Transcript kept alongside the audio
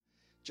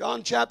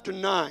John chapter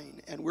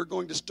 9, and we're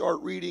going to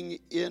start reading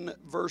in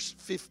verse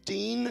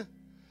 15,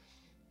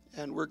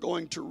 and we're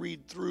going to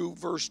read through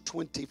verse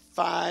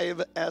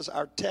 25 as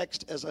our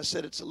text. As I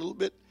said, it's a little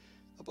bit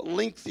of a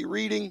lengthy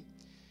reading,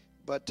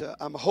 but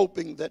I'm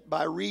hoping that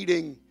by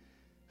reading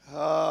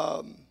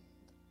through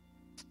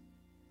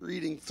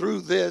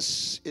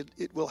this,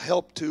 it will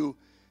help to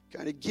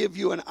kind of give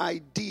you an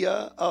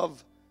idea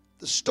of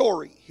the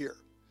story here.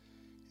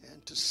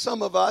 And to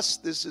some of us,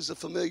 this is a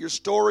familiar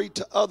story.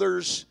 To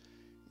others,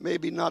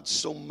 maybe not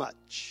so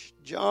much.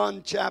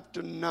 John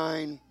chapter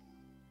 9,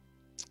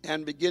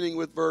 and beginning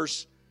with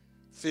verse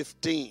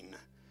 15.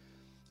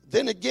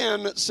 Then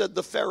again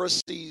the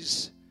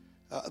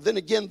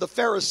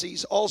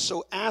Pharisees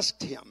also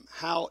asked him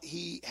how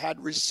he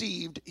had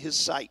received his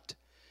sight.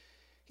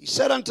 He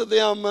said unto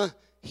them,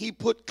 He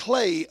put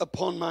clay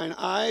upon mine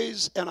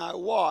eyes, and I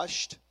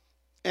washed,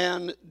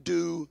 and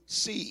do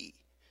see.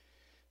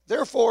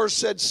 Therefore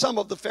said some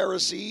of the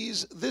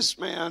Pharisees, This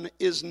man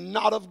is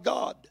not of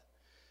God,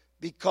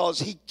 because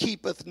he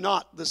keepeth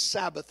not the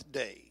Sabbath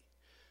day.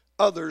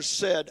 Others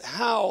said,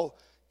 How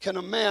can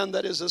a man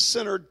that is a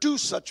sinner do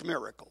such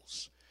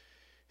miracles?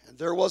 And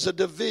there was a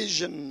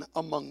division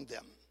among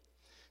them.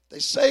 They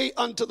say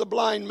unto the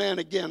blind man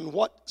again,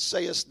 What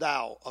sayest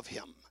thou of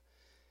him,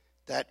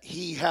 that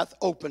he hath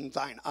opened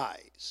thine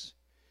eyes?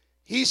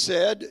 He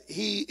said,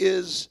 He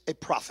is a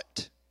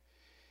prophet.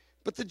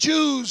 But the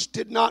Jews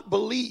did not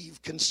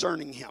believe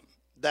concerning him,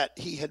 that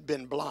he had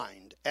been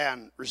blind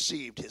and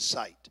received his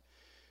sight,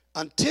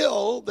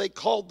 until they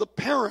called the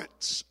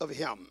parents of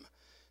him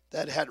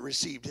that had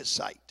received his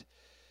sight.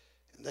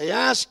 And they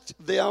asked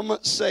them,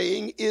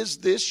 saying, Is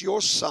this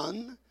your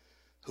son,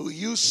 who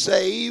you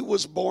say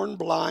was born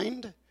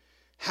blind?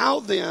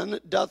 How then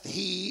doth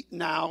he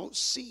now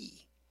see?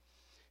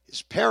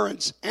 His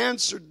parents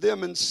answered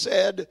them and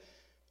said,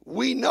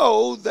 We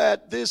know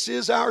that this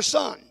is our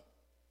son,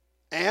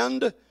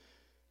 and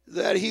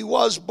that he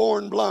was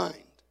born blind.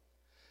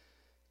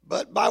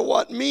 But by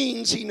what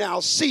means he now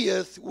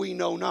seeth, we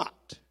know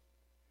not.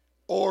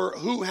 Or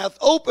who hath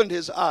opened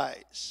his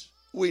eyes,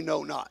 we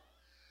know not.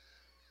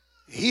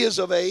 He is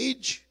of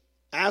age,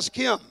 ask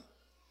him.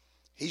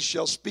 He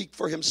shall speak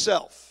for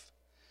himself.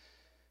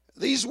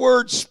 These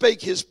words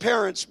spake his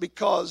parents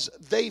because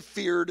they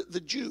feared the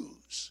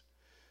Jews.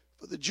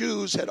 For the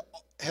Jews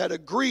had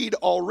agreed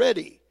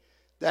already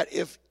that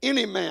if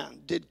any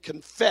man did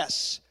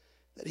confess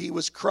that he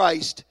was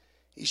Christ,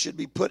 he should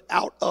be put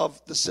out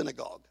of the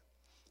synagogue.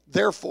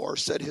 Therefore,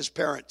 said his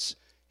parents,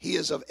 He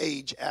is of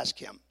age, ask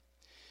him.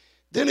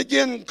 Then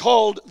again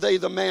called they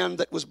the man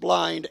that was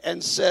blind,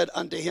 and said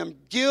unto him,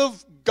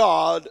 Give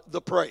God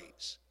the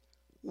praise.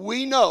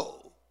 We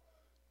know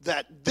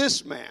that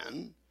this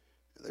man,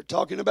 they're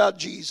talking about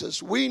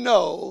Jesus, we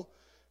know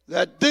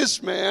that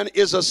this man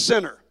is a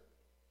sinner.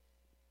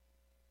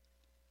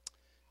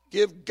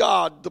 Give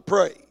God the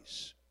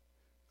praise.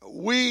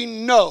 We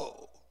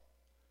know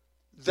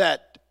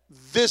that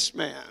this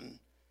man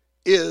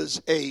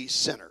is a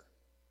sinner.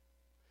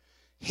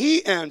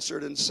 He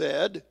answered and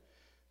said,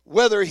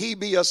 Whether he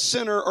be a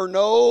sinner or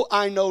no,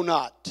 I know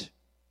not.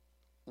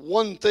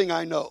 One thing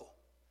I know,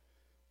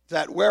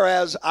 that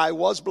whereas I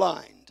was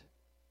blind,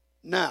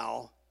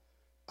 now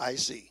I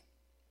see.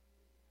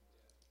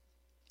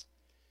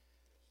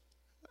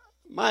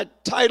 My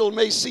title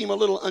may seem a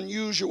little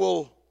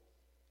unusual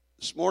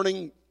this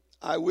morning.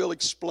 I will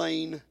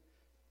explain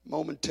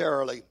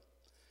momentarily.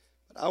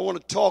 But I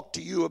want to talk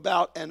to you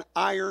about an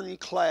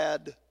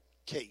ironclad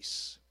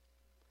case.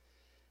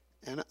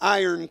 An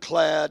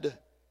ironclad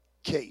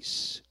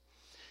case.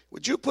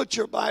 Would you put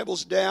your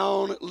Bibles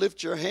down,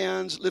 lift your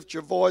hands, lift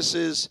your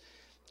voices,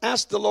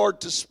 ask the Lord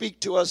to speak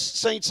to us.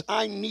 Saints,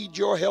 I need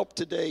your help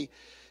today.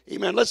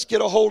 Amen. Let's get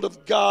a hold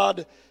of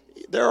God.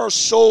 There are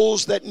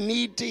souls that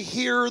need to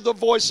hear the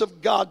voice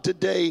of God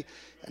today,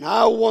 and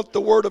I want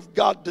the Word of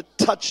God to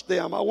touch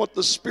them. I want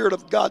the Spirit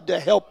of God to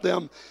help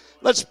them.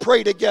 Let's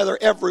pray together,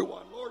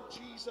 everyone. Lord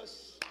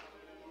Jesus,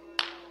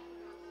 I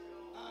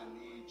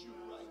need you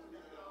right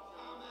now.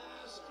 I'm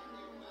asking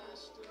you,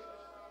 Master,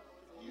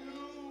 you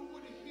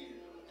would hear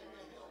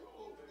and help,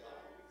 oh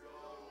God.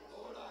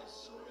 Lord, I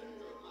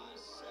surrender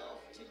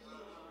myself to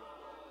you.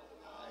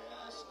 I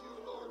ask you,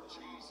 Lord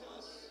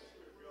Jesus,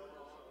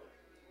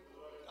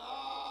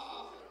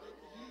 God, that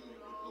you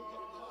would look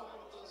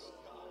upon us,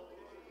 God.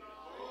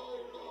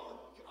 Oh,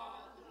 Lord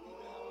God, that you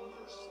would have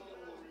mercy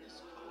upon this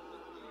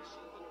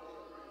congregation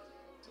today.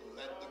 To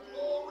let the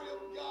glory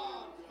of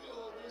God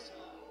fill this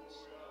house.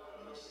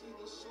 You see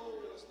the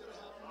souls that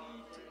have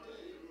need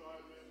today.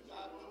 And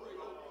I pray,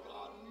 oh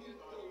God, meet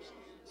those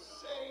needs.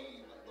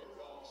 Save the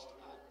lost,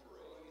 I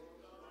pray.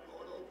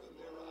 Lord, open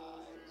their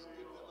eyes.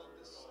 Give them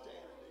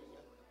understanding.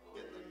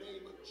 In the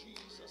name of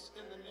Jesus,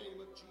 in the name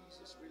of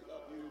Jesus, we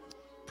love you.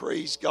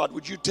 Praise God.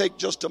 Would you take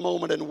just a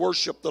moment and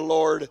worship the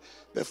Lord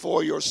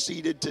before you're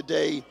seated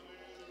today?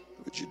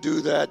 Would you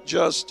do that?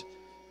 Just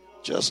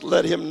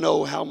let him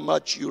know how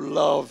much you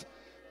love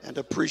and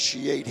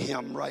appreciate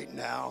him right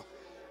now.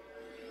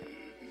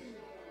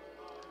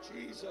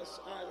 Jesus,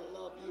 I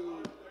love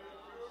you.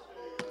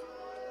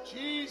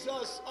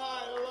 Jesus,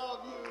 I love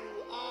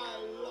you. I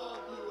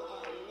love you.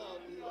 I love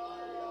you. I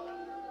love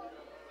you.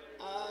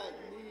 I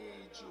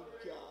need you,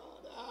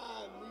 God.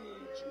 I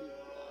need you,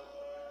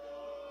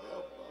 God.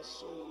 Help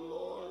us, oh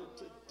Lord,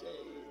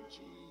 today in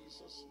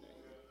Jesus'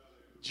 name.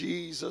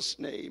 Jesus'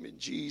 name, in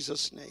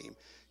Jesus' name.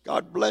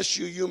 God bless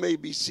you. You may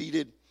be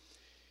seated.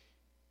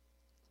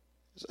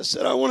 As I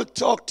said, I want to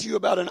talk to you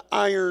about an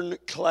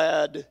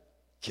ironclad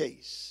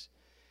case.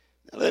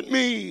 Now, let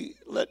me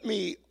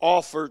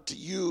offer to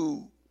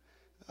you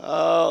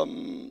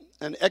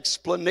an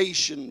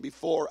explanation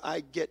before I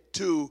get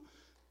to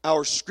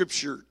our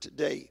scripture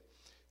today.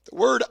 The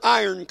word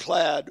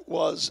ironclad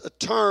was a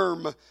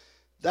term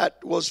that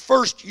was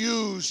first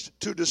used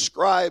to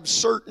describe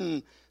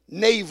certain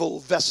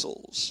naval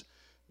vessels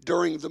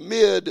during the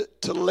mid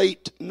to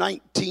late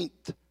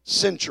 19th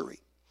century.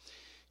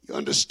 You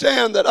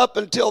understand that up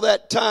until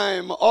that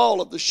time,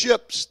 all of the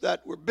ships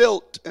that were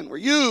built and were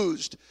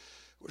used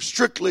were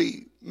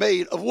strictly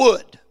made of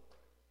wood.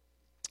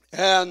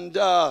 And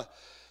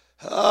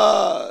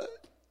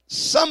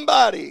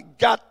somebody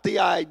got the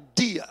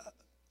idea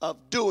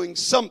of doing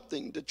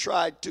something to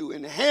try to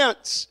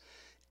enhance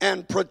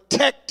and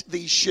protect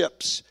these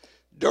ships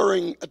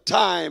during a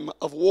time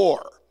of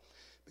war.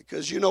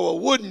 Because, you know, a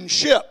wooden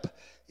ship,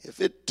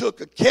 if it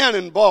took a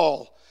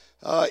cannonball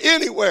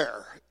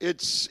anywhere,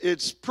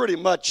 it's pretty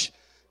much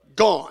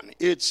gone.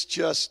 It's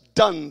just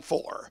done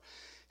for.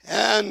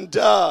 And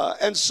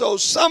so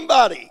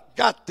somebody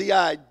got the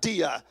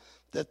idea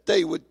that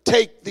they would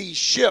take these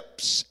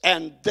ships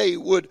and they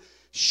would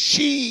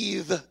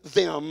sheathe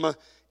them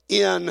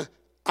in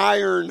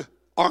iron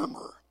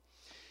armor.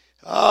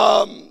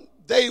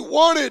 They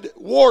wanted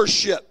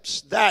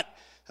warships that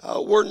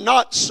were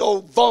not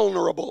so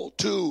vulnerable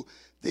to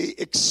the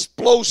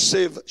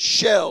explosive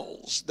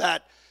shells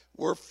that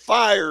were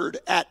fired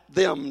at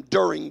them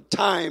during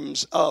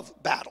times of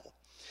battle.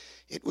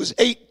 It was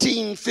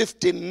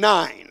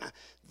 1859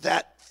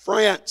 that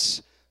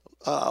France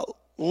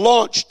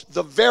launched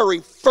the very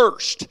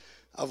first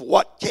of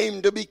what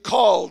came to be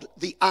called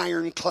the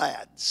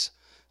ironclads.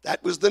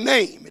 That was the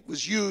name. It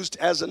was used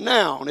as a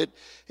noun.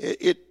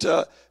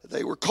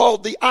 They were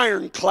called the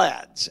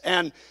ironclads,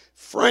 and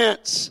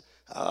France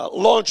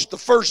launched the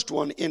first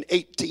one in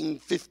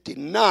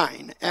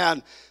 1859,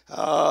 and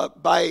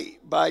by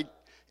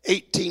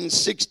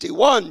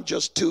 1861,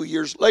 just 2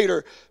 years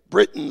later,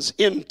 Britain's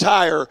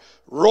entire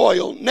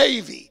Royal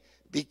Navy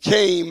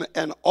became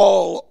an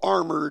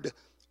all-armored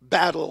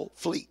battle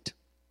fleet.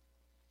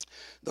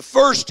 The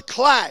first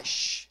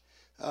clash,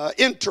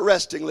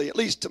 interestingly, at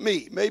least to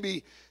me,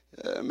 maybe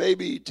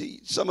to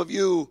some of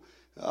you,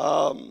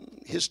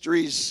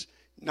 history's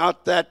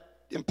not that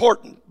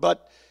important,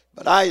 but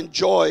I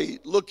enjoy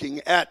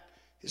looking at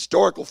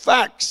historical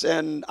facts,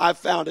 and I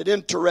found it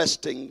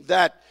interesting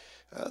that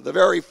the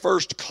very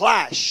first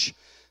clash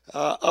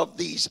of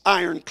these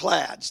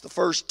ironclads, the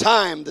first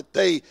time that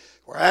they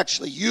were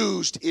actually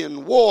used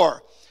in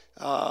war,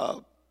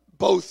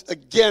 both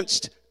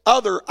against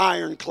other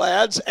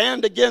ironclads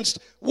and against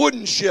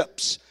wooden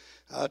ships,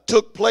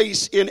 took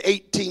place in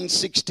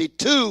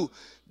 1862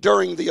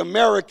 during the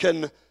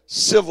American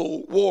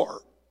Civil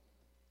War.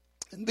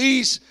 And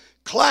these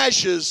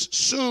clashes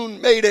soon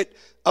made it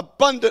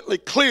abundantly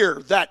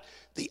clear that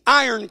the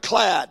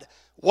ironclad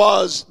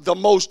was the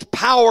most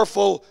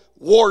powerful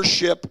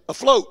warship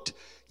afloat.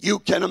 You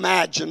can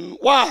imagine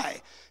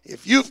why.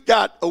 If you've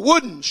got a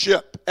wooden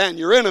ship and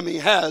your enemy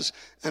has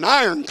an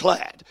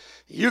ironclad,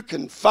 you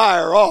can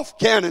fire off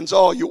cannons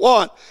all you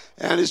want,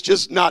 and it's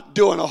just not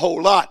doing a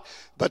whole lot.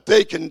 But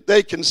they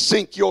can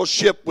sink your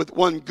ship with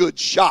one good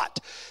shot.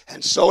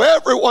 And so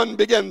everyone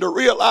began to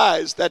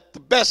realize that the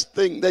best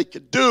thing they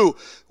could do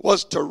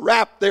was to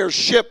wrap their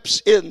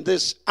ships in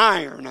this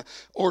iron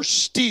or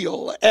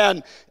steel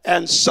and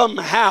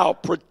somehow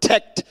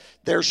protect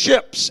their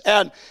ships.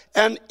 And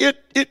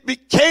it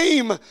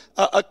became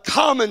a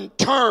common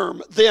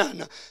term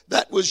then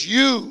that was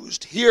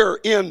used here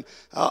in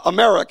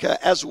America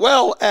as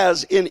well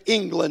as in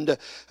England.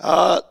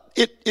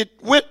 It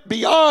went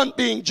beyond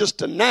being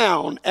just a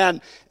noun,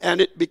 and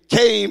it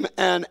became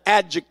an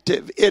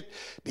adjective. It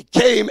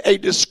became a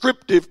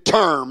descriptive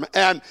term,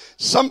 and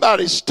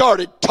somebody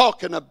started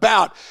talking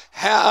about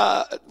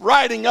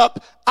writing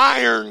up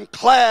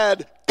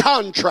ironclad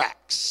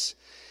contracts.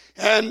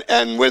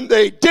 And when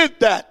they did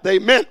that, they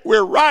meant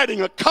we're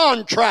writing a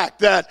contract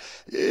that,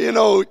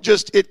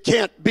 just it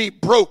can't be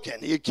broken.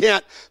 You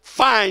can't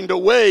find a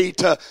way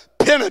to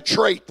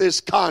penetrate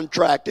this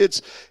contract.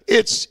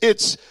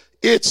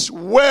 It's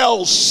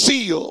well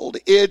sealed.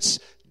 It's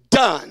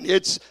done.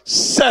 It's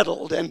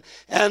settled. And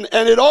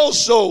it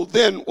also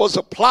then was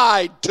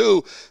applied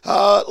to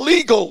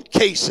legal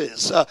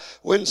cases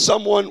when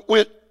someone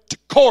went to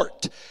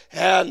court.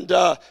 And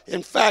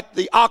in fact,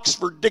 the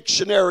Oxford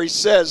Dictionary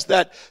says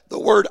that the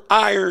word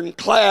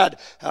ironclad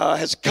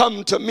has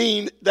come to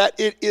mean that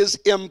it is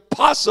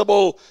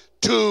impossible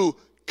to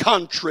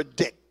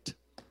contradict.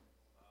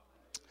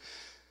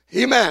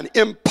 Amen.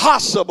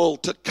 Impossible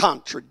to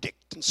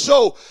contradict. And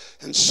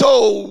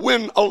so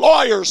when a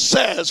lawyer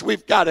says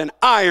we've got an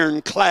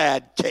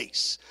ironclad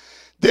case,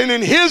 then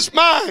in his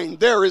mind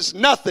there is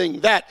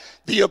nothing that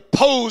the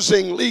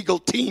opposing legal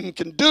team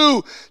can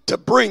do to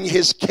bring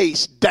his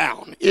case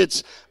down.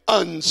 It's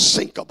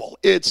unsinkable.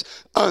 It's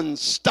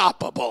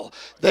unstoppable.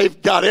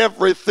 They've got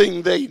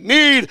everything they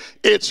need.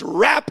 It's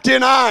wrapped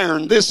in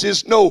iron. This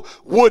is no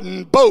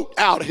wooden boat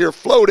out here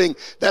floating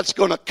that's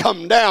going to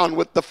come down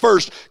with the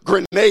first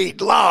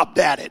grenade lobbed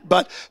at it.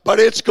 But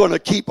it's going to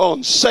keep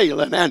on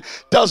sailing, and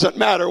doesn't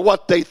matter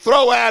what they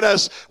throw at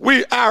us.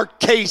 Our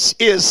case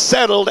is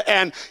settled,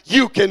 and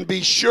you can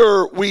be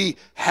sure we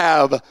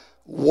have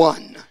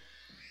won.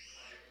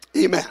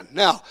 Amen.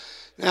 Now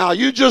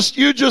you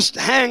just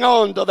hang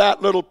on to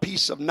that little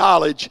piece of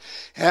knowledge,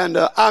 and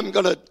I'm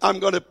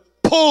gonna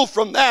pull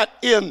from that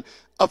in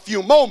a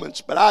few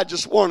moments. But I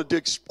just wanted to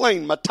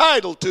explain my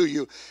title to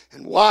you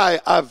and why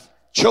I've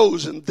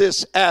chosen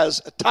this as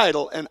a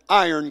title: an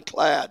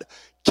ironclad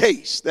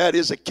case. That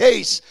is a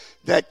case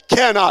that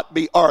cannot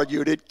be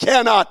argued. It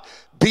cannot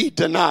be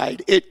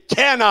denied. It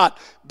cannot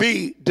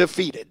be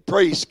defeated.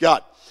 Praise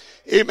God.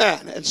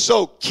 Amen. And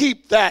so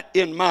keep that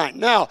in mind.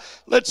 Now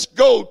let's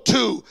go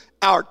to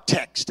our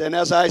text. And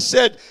as I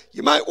said,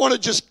 you might want to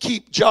just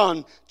keep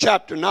John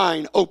chapter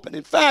 9 open.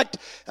 In fact,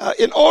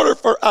 in order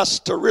for us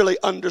to really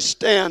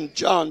understand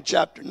John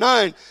chapter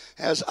 9,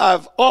 as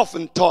I've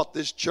often taught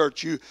this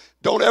church, you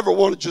don't ever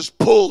want to just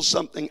pull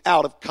something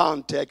out of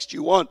context.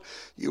 You want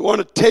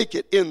to take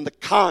it in the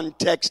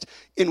context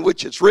in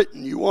which it's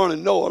written. You want to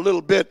know a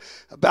little bit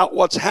about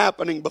what's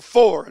happening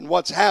before and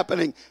what's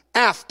happening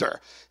after.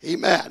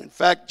 Amen. In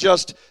fact,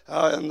 just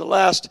in the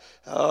last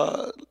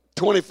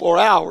 24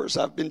 hours,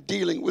 I've been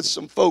dealing with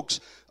some folks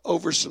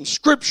over some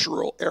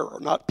scriptural error.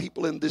 Not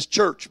people in this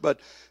church, but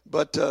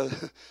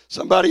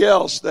somebody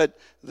else that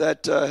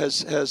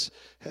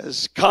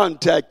has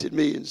contacted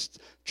me and is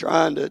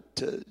trying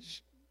to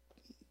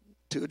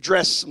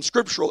address some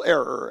scriptural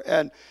error.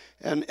 And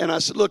I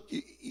said, look,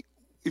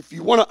 if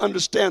you want to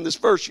understand this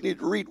verse, you need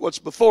to read what's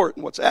before it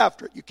and what's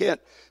after it. You can't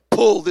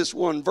pull this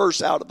one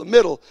verse out of the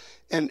middle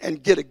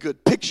and get a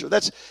good picture.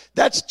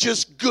 That's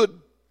just good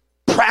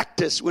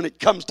practice when it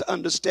comes to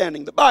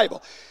understanding the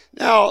Bible.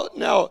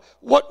 Now,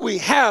 what we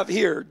have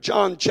here,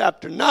 John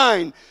chapter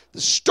 9, the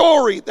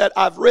story that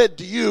I've read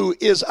to you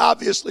is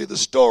obviously the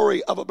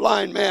story of a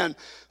blind man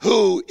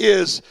who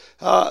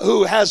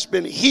has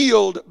been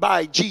healed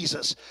by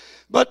Jesus.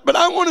 But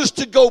I want us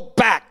to go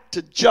back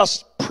to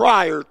just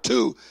prior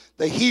to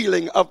the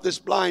healing of this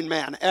blind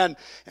man, and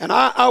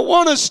I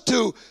want us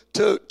to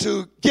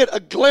get a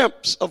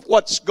glimpse of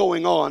what's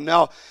going on.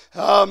 Now,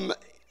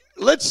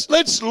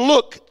 let's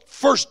look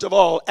first of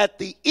all at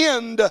the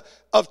end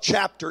of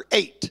chapter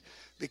 8,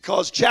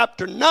 because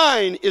chapter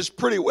 9 is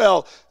pretty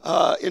well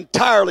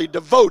entirely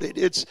devoted.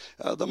 It's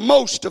the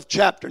most of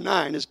chapter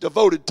 9 is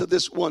devoted to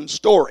this one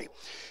story.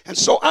 And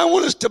so I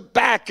want us to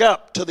back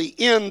up to the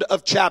end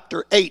of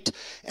chapter 8.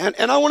 And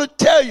I want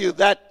to tell you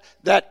that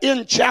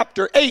in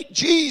chapter 8,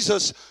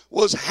 Jesus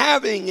was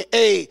having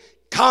a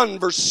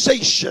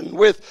conversation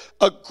with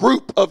a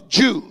group of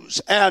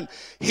Jews. And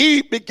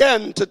he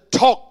began to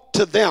talk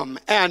to them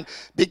and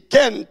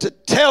began to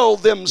tell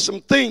them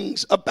some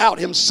things about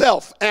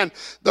himself. And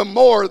the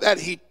more that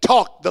he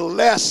talked, the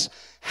less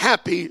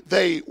happy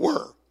they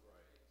were.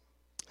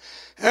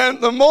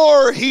 And the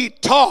more he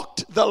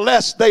talked, the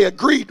less they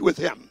agreed with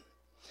him.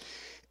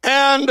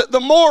 And the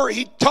more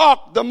he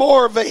talked, the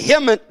more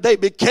vehement they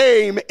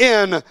became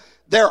in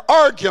their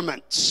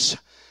arguments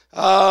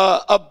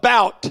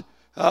about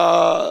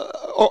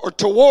or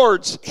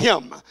towards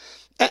him.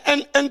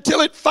 And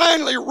until it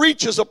finally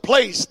reaches a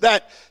place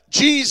that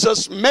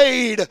Jesus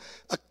made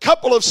a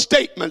couple of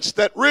statements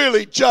that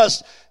really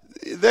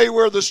they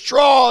were the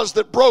straws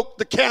that broke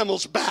the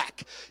camel's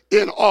back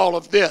in all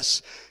of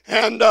this.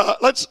 And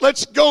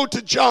let's go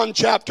to John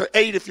chapter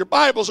 8. If your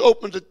Bible's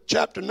open to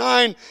chapter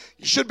 9,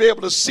 you should be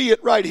able to see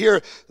it right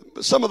here.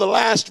 Some of the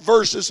last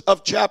verses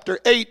of chapter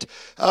 8.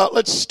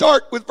 Let's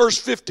start with verse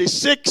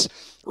 56.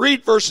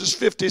 Read verses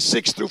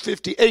 56 through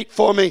 58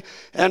 for me,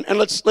 and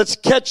let's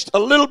catch a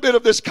little bit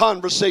of this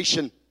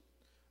conversation.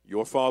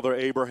 Your father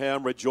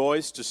Abraham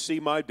rejoiced to see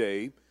my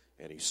day,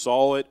 and he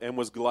saw it and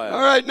was glad.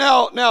 All right,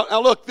 now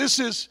look, this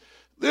is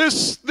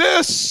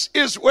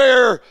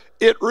where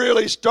it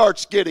really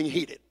starts getting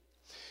heated,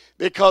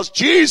 because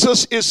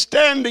Jesus is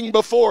standing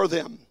before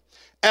them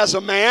as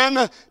a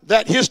man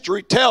that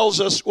history tells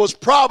us was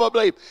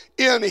probably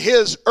in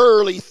his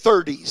early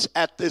 30s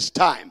at this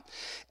time.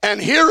 And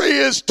here he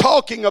is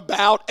talking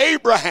about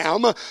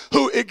Abraham,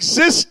 who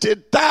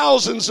existed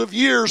thousands of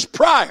years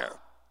prior.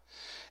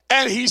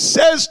 And he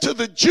says to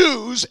the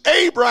Jews,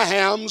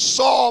 Abraham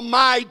saw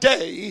my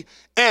day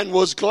and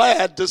was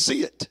glad to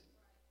see it.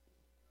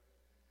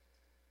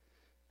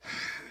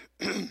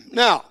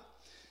 Now,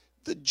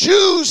 the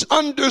Jews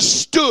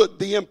understood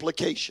the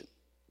implication,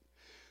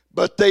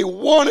 but they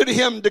wanted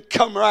him to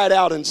come right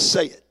out and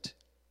say it.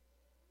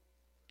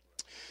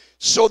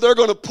 So they're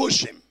going to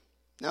push him.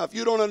 Now, if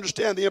you don't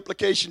understand the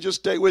implication,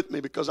 just stay with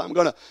me, because I'm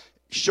going to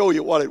show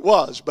you what it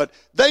was, but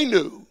they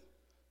knew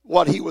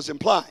what he was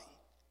implying.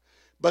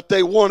 But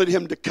they wanted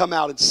him to come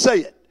out and say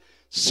it.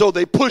 So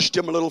they pushed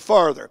him a little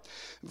farther.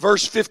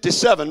 Verse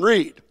 57,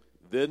 read.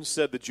 Then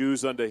said the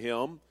Jews unto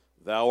him,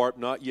 Thou art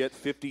not yet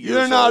 50 years old.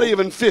 You're not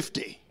even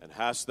 50. And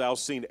hast thou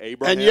seen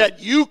Abraham? And yet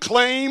you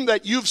claim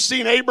that you've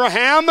seen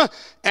Abraham.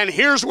 And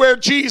here's where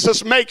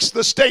Jesus makes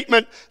the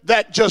statement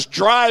that just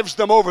drives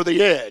them over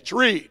the edge.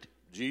 Read.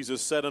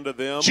 Jesus said unto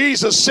them,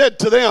 Jesus said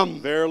to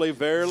them, Verily,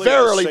 verily,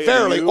 verily, I say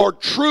verily, unto you, or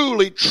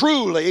truly,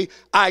 truly,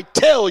 I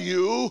tell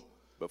you,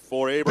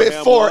 before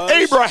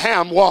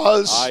Abraham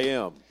was, I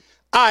am.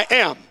 I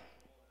am.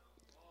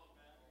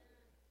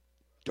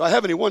 Do I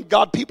have any one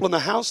God people in the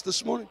house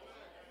this morning?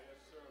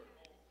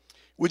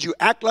 Would you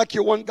act like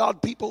you're one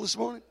God people this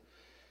morning?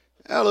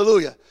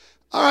 Hallelujah.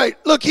 All right,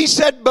 look, he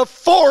said,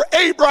 before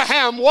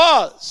Abraham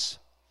was,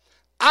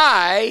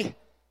 I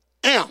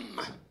am.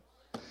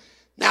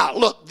 Now,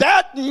 look,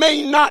 that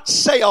may not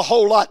say a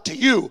whole lot to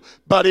you,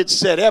 but it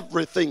said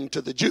everything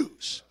to the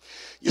Jews.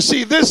 You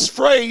see, this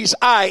phrase,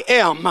 I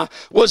am,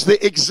 was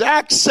the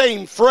exact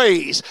same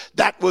phrase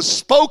that was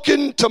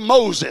spoken to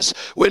Moses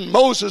when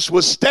Moses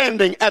was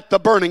standing at the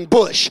burning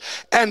bush.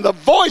 And the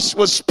voice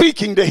was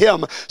speaking to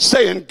him,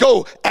 saying,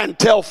 go and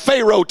tell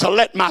Pharaoh to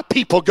let my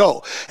people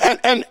go.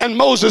 And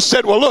Moses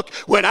said, well, look,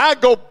 when I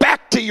go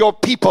back to your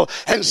people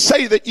and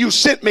say that you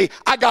sent me,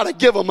 I got to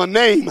give them a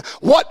name.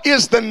 What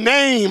is the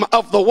name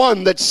of the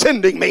one that's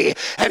sending me?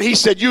 And he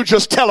said, you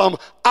just tell them,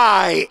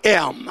 I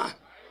am.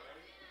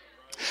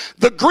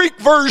 The Greek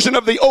version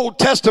of the Old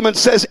Testament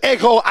says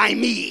ego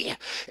eimi,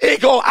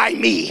 ego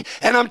eimi.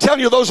 And I'm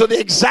telling you, those are the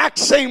exact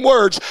same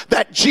words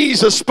that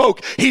Jesus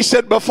spoke. He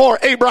said before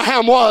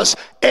Abraham was,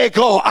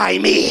 ego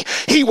eimi.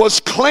 He was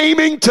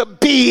claiming to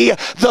be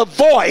the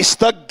voice,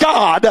 the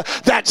God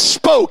that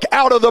spoke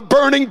out of the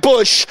burning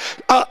bush,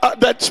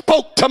 that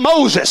spoke to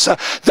Moses.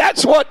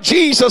 That's what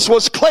Jesus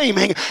was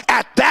claiming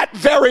at that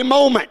very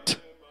moment.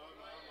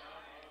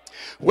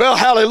 Well,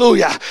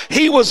 hallelujah.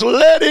 He was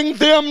letting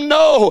them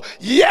know,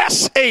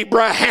 yes,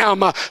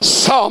 Abraham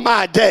saw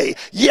my day.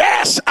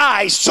 Yes,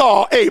 I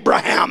saw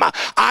Abraham.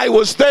 I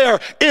was there,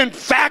 in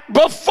fact,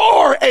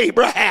 before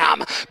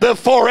Abraham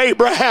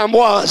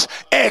was,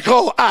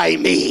 ego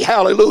eimi.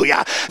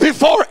 Hallelujah.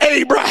 Before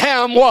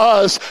Abraham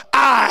was,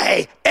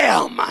 I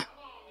am.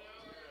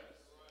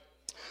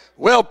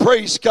 Well,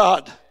 praise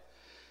God.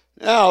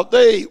 Now,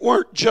 they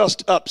weren't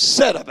just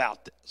upset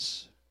about this.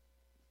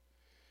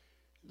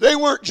 They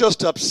weren't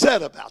just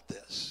upset about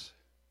this.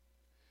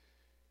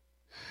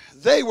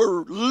 They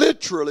were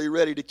literally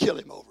ready to kill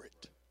him over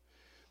it.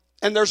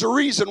 And there's a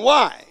reason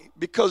why.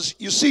 Because,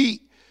 you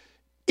see,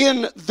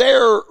 in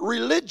their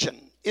religion,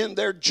 in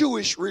their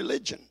Jewish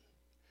religion,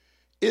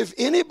 if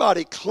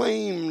anybody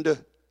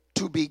claimed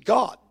to be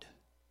God,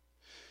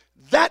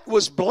 that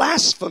was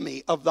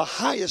blasphemy of the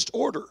highest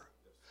order.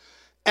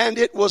 And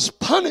it was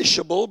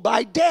punishable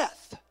by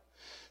death.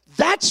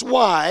 That's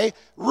why,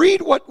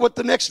 read what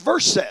the next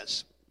verse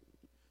says.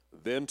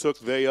 Then took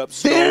they up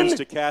stones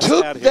to cast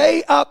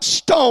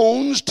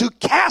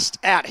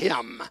at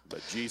him.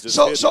 But Jesus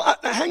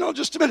hang on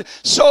just a minute.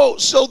 So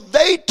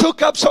they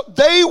took up,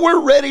 they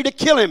were ready to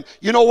kill him.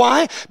 You know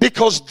why?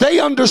 Because they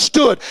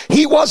understood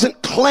he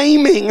wasn't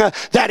claiming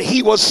that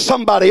he was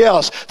somebody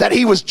else, that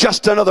he was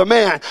just another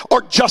man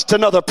or just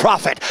another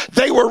prophet.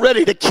 They were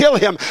ready to kill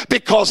him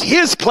because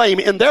his claim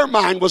in their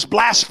mind was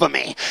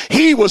blasphemy.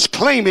 He was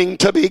claiming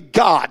to be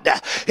God.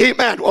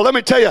 Amen. Well, let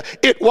me tell you,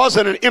 it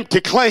wasn't an empty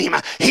claim.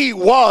 He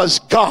was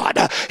God.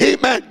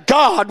 Amen.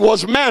 God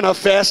was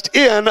manifest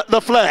in the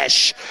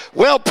flesh.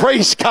 Well,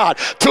 praise God.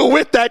 To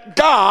wit, that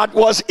God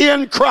was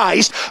in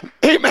Christ.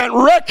 Amen.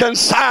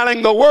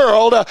 Reconciling the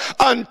world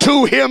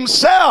unto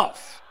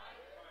himself.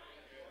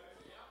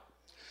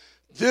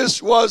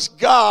 This was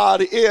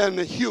God in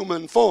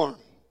human form.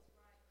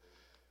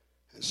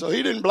 So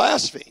he didn't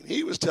blaspheme.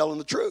 He was telling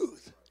the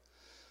truth.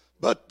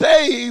 But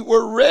they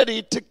were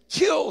ready to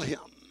kill him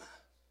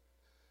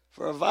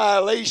for a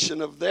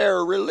violation of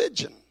their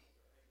religion.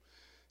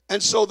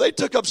 And so they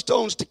took up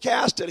stones to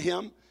cast at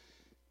him.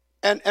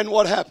 And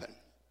what happened?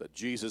 But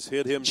Jesus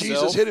hid himself.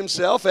 Jesus hid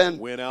himself and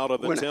went out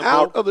of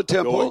the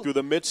temple, going through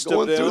the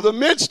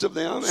midst of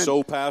them, and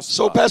so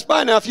passed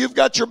by. Now, if you've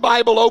got your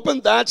Bible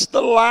open, that's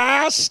the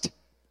last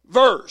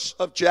verse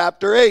of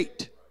chapter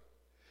 8.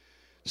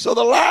 So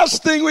the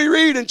last thing we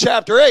read in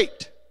chapter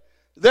 8,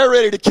 they're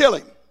ready to kill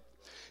him.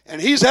 And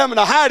he's having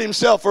to hide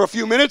himself for a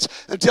few minutes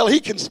until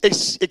he can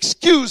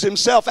excuse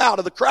himself out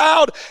of the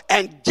crowd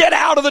and get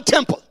out of the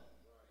temple.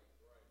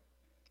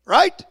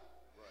 Right?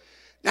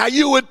 Now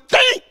you would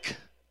think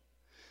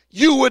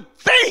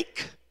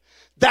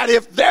that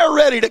if they're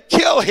ready to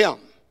kill him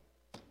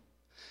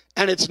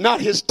and it's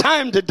not his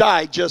time to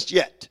die just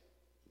yet,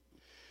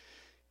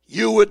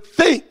 you would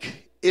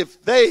think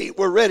if they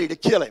were ready to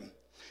kill him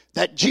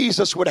that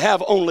Jesus would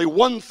have only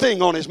one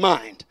thing on his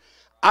mind.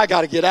 I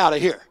got to get out of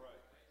here.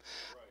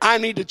 I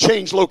need to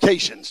change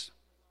locations.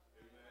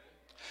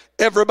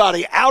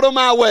 everybody out of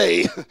my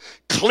way,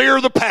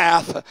 clear the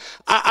path.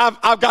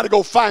 I've got to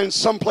go find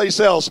someplace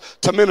else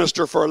to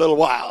minister for a little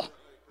while.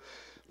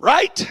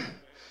 Right?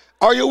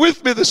 Are you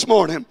with me this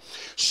morning?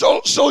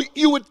 So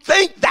you would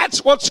think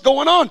that's what's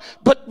going on.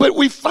 But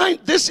we find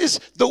this is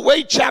the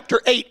way chapter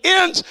 8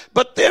 ends.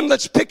 But then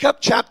let's pick up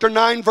chapter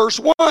 9, verse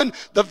 1.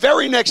 The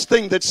very next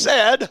thing that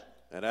said,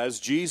 and as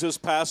Jesus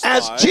passed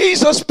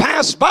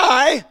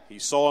by, he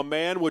saw a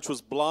man which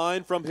was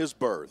blind from his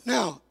birth.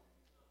 Now,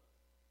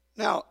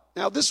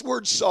 this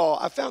word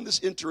saw, I found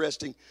this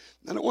interesting.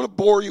 I don't want to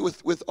bore you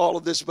with all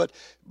of this, but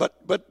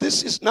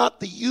this is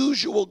not the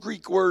usual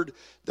Greek word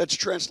that's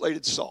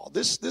translated saw.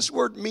 This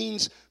word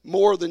means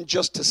more than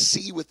just to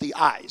see with the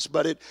eyes,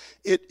 but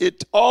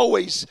it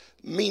always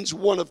means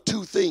one of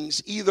two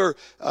things. Either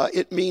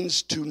it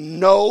means to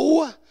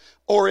know,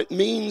 or it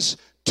means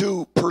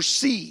to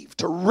perceive,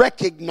 to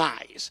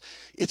recognize.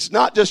 It's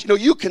not just,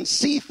 you can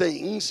see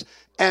things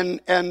and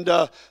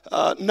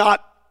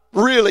not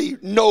really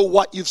know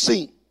what you've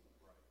seen.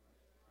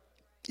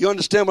 You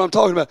understand what I'm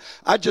talking about?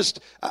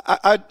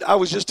 I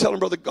was just telling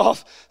Brother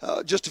Goff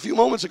just a few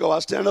moments ago. I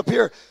was standing up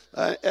here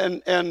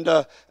and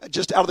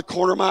just out of the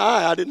corner of my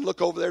eye, I didn't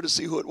look over there to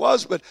see who it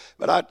was, but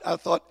I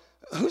thought,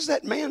 who's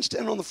that man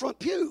standing on the front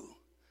pew?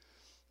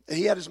 And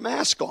he had his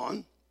mask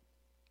on,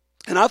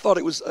 and I thought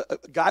it was a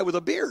guy with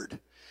a beard.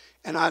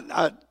 And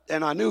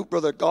I knew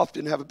Brother Goff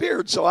didn't have a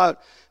beard, so I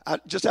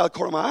just out of the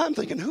corner of my eye, I'm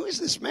thinking, who is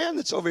this man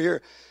that's over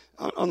here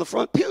on the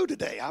front pew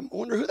today? I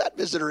wonder who that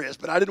visitor is.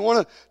 But I didn't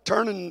want to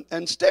turn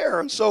and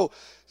stare. And so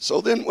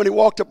then when he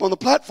walked up on the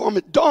platform,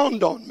 it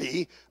dawned on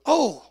me,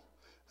 oh,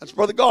 that's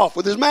Brother Goff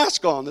with his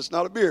mask on. That's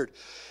not a beard.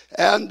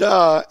 And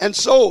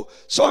so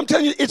I'm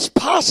telling you, it's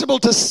possible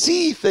to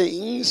see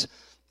things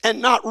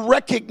and not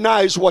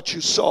recognize what you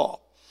saw.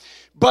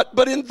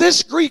 But in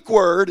this Greek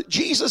word,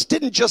 Jesus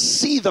didn't just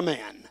see the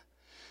man.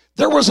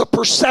 There was a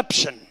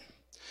perception.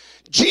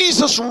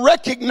 Jesus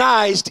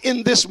recognized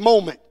in this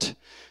moment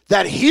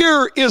that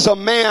here is a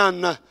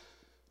man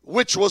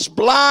which was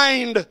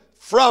blind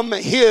from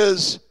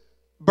his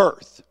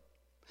birth.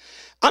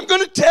 I'm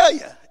going to tell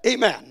you,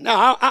 amen.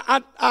 Now,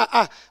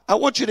 I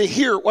want you to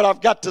hear what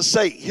I've got to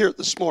say here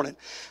this morning.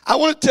 I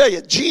want to tell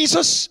you,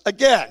 Jesus,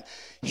 again,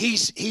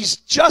 he's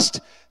just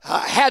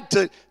had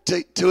to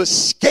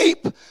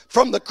escape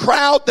from the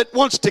crowd that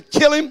wants to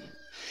kill him.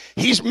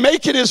 He's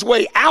making his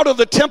way out of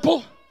the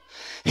temple.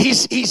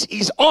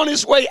 He's on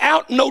his way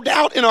out, no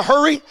doubt, in a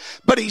hurry,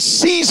 but he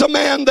sees a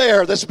man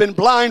there that's been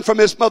blind from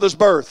his mother's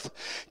birth.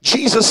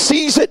 Jesus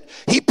sees it.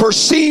 He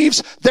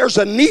perceives there's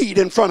a need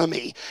in front of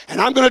me. And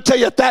I'm going to tell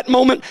you, at that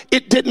moment,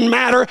 it didn't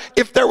matter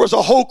if there was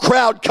a whole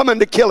crowd coming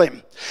to kill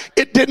him.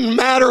 It didn't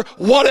matter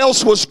what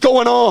else was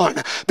going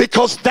on,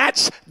 because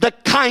that's the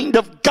kind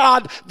of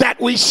God that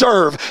we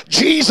serve.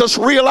 Jesus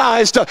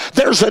realized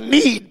there's a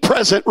need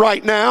present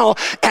right now,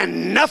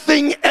 and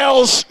nothing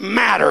else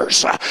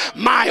matters.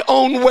 My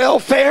own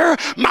welfare,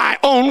 my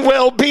own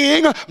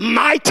well-being,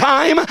 my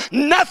time,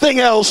 nothing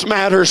else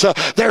matters.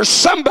 There's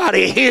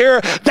somebody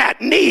here that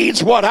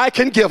needs what I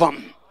can give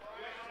them.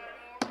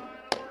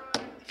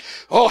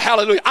 Oh,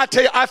 hallelujah. I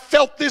tell you, I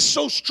felt this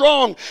so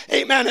strong,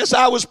 amen, as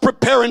I was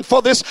preparing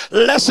for this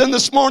lesson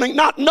this morning,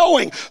 not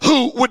knowing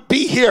who would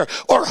be here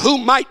or who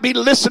might be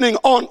listening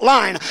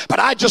online. But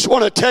I just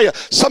want to tell you,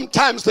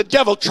 sometimes the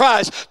devil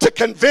tries to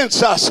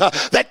convince us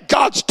that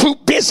God's too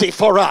busy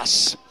for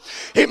us.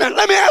 Amen.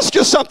 Let me ask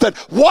you something.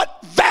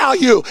 What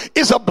value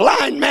is a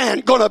blind man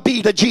going to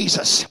be to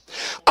Jesus?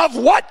 Of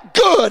what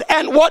good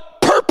and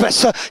what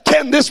purpose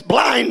can this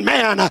blind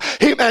man,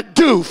 amen,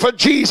 do for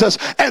Jesus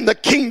and the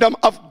kingdom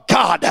of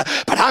God?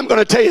 But I'm going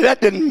to tell you,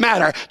 that didn't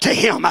matter to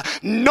him.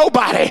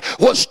 Nobody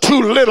was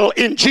too little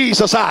in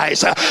Jesus'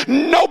 eyes.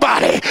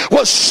 Nobody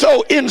was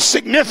so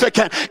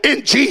insignificant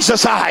in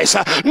Jesus' eyes.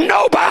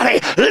 Nobody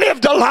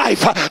lived a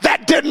life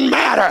that didn't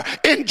matter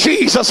in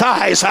Jesus'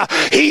 eyes.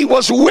 He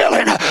was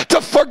willing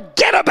to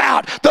forget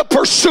about the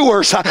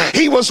pursuers.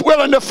 He was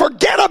willing to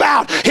forget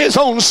about his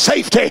own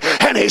safety,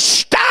 and he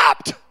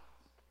stopped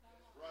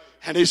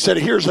and he said,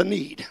 here's a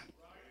need.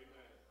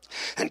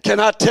 And can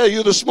I tell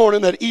you this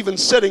morning that even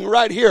sitting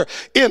right here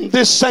in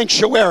this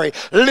sanctuary,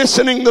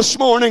 listening this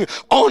morning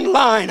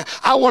online,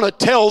 I want to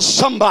tell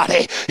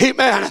somebody,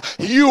 amen,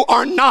 you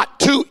are not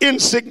too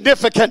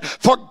insignificant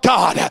for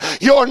God.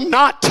 You're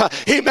not,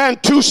 amen,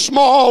 too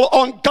small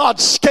on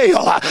God's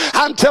scale.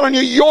 I'm telling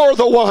you, you're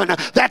the one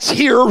that's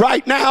here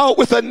right now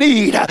with a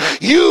need.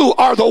 You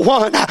are the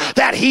one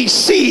that he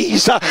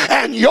sees,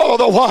 and you're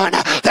the one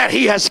that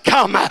he has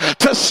come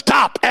to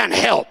stop and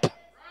help.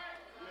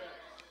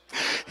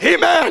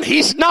 Amen.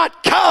 He's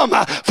not come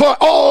for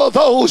all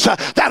those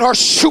that are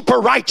super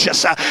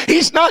righteous.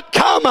 He's not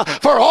come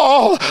for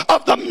all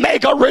of the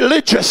mega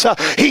religious.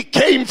 He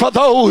came for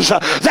those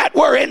that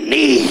were in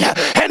need.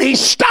 And he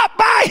stopped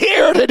by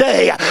here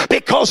today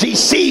because he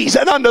sees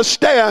and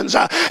understands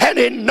and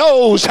he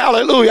knows,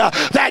 hallelujah,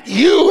 that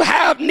you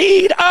have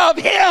need of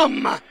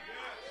him.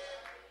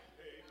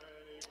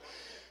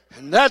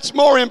 And that's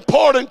more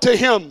important to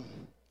him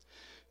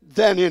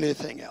than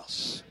anything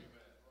else.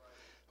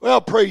 Well,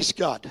 praise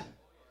God.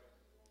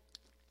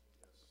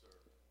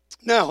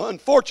 Now,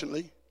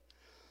 unfortunately,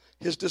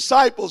 his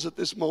disciples at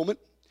this moment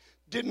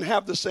didn't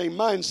have the same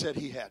mindset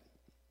he had.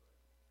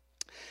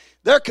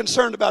 They're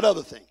concerned about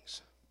other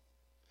things.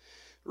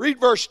 Read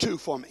verse 2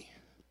 for me.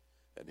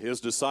 And his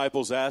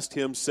disciples asked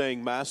him,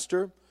 saying,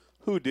 Master,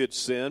 who did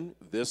sin,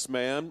 this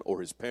man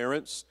or his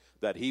parents,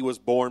 that he was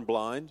born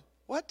blind?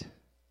 What?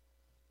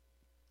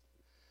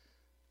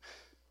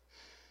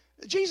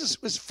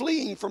 Jesus was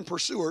fleeing from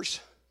pursuers.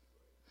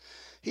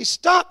 He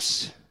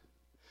stops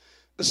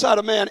beside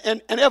a man,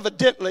 and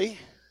evidently,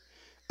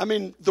 I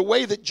mean, the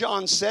way that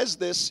John says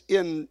this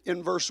in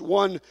verse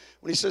 1,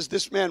 when he says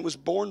this man was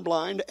born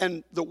blind,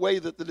 and the way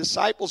that the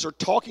disciples are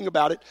talking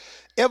about it,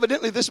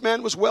 evidently this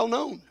man was well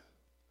known.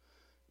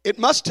 It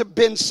must have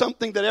been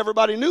something that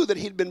everybody knew, that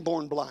he'd been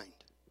born blind.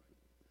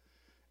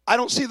 I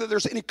don't see that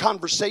there's any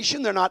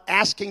conversation. They're not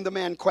asking the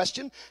man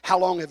question, how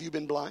long have you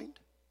been blind?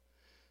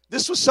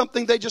 This was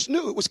something they just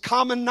knew. It was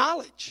common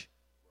knowledge.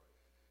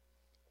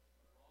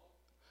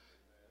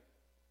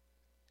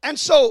 And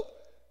so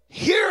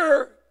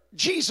here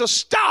Jesus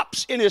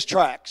stops in his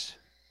tracks,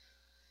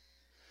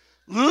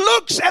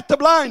 looks at the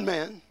blind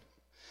man,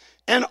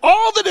 and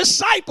all the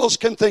disciples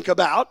can think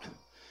about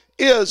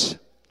is,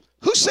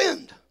 who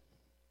sinned?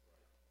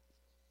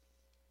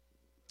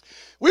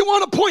 We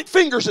want to point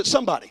fingers at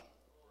somebody.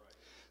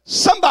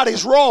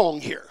 Somebody's wrong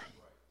here.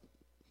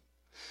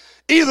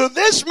 Either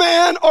this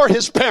man or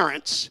his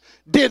parents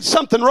did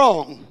something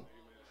wrong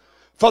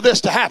for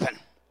this to happen,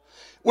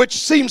 which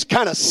seems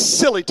kind of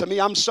silly to me.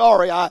 I'm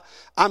sorry.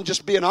 I'm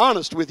just being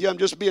honest with you. I'm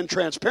just being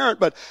transparent.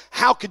 But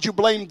how could you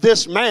blame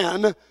this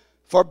man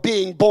for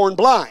being born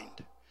blind?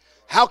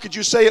 How could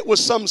you say it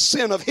was some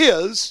sin of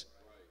his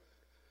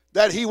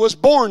that he was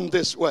born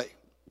this way?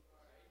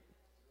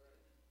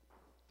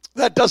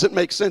 That doesn't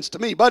make sense to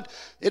me, but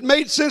it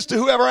made sense to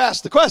whoever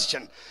asked the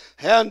question.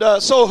 And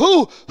so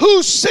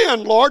who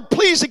sinned, Lord?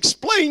 Please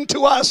explain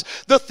to us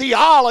the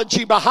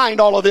theology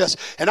behind all of this.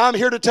 And I'm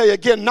here to tell you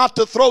again, not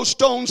to throw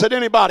stones at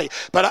anybody,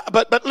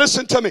 but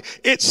listen to me.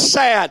 It's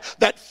sad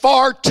that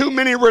far too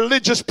many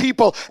religious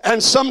people,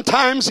 and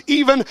sometimes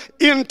even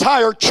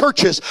entire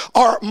churches,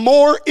 are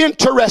more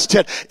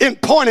interested in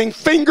pointing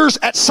fingers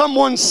at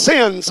someone's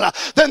sins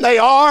than they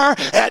are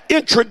at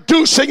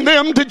introducing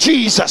them to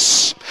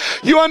Jesus.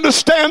 You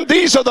understand,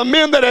 these are the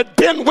men that had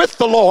been with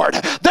the Lord.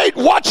 They'd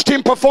watched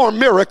him perform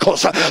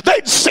miracles.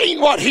 They'd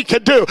seen what he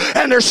could do,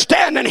 and they're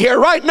standing here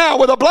right now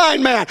with a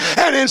blind man,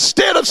 and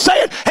instead of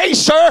saying, hey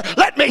sir,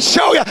 let me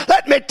show you,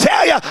 let me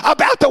tell you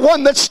about the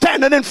one that's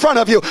standing in front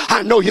of you.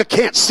 I know you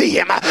can't see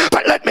him,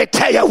 but let me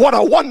tell you what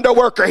a wonder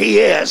worker he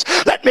is.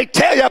 Let me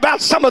tell you about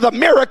some of the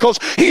miracles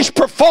he's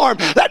performed.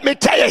 Let me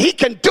tell you, he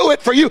can do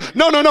it for you.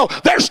 No,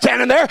 they're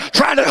standing there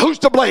trying to, who's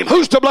to blame,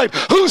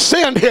 who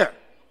sinned here?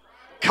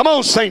 Come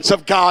on, saints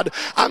of God.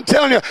 I'm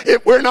telling you,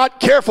 if we're not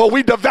careful,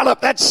 we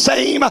develop that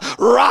same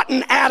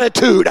rotten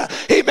attitude.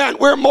 Amen.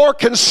 We're more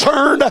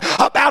concerned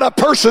about a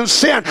person's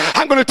sin.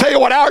 I'm going to tell you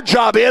what our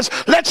job is.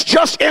 Let's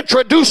just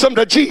introduce them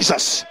to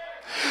Jesus.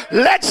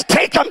 Let's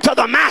take them to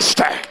the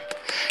Master.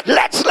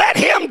 Let's let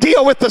him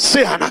deal with the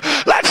sin.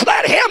 Let's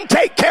let him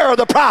take care of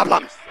the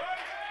problem.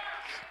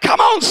 Come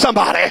on,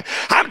 somebody.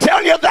 I'm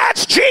telling you,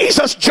 that's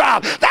Jesus'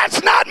 job.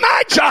 That's not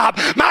my job.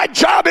 My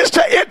job is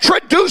to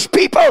introduce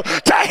people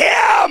to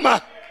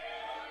him.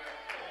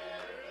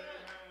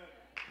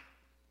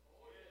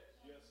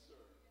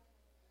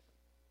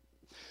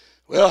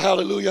 Well,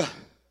 hallelujah.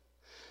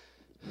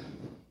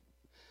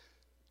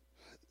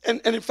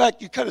 And in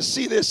fact, you kind of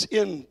see this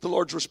in the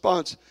Lord's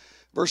response.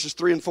 Verses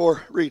 3 and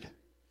 4. Read.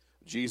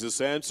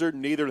 Jesus answered,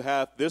 neither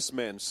hath this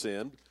man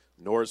sinned,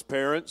 nor his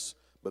parents,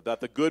 but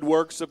that the good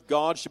works of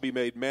God should be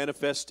made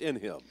manifest in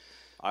him.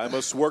 I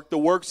must work the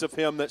works of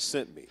him that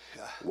sent me.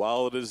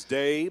 While it is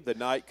day, the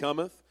night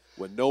cometh,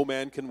 when no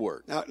man can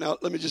work. Now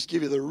let me just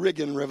give you the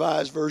Riggin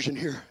Revised Version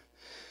here.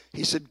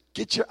 He said,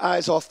 get your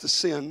eyes off the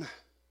sin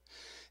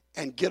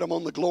and get them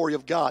on the glory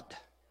of God.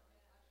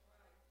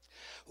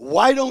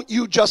 Why don't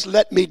you just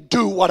let me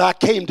do what I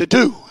came to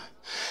do?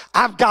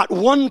 I've got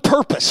one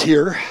purpose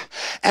here,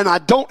 and I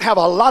don't have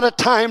a lot of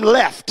time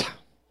left.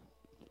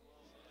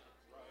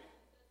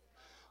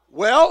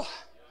 Well,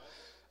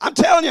 I'm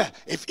telling you,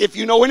 if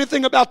you know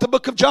anything about the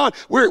book of John,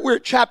 we're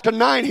at chapter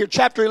 9 here.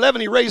 Chapter 11,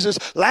 he raises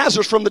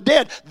Lazarus from the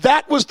dead.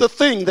 That was the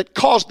thing that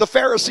caused the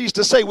Pharisees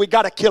to say, we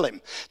got to kill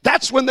him.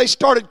 That's when they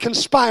started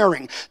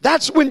conspiring.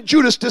 That's when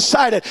Judas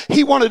decided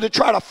he wanted to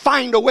try to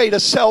find a way to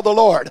sell the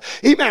Lord.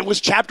 Amen. It was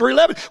chapter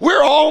 11.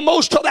 We're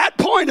almost to that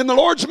point in the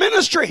Lord's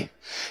ministry.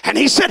 And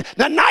he said,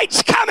 the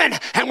night's coming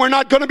and we're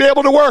not going to be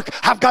able to work.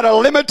 I've got a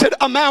limited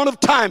amount of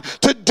time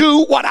to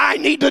do what I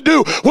need to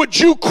do. Would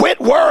you quit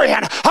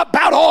worrying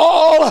about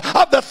all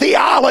of the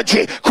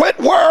theology? Quit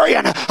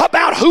worrying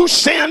about who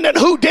sinned and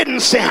who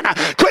didn't sin.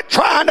 Quit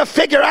trying to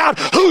figure out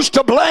who's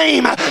to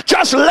blame.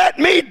 Just let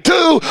me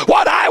do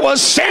what I was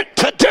sent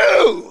to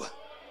do.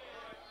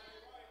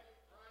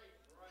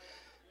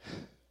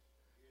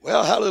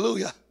 Well,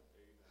 hallelujah.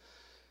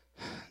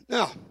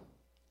 Now,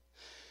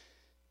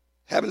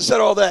 Having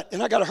said all that,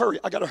 and I got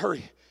to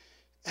hurry.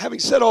 Having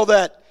said all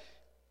that,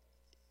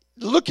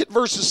 look at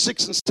verses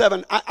 6 and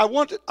 7. I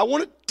want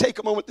to take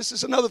a moment. This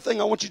is another thing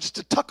I want you just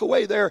to tuck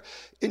away there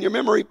in your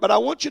memory, but I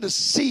want you to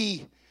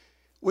see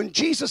when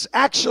Jesus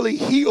actually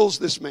heals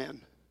this man.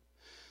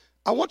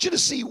 I want you to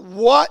see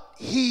what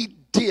he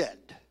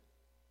did,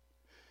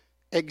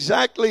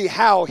 exactly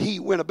how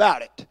he went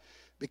about it,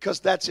 because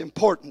that's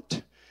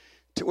important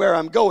to where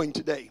I'm going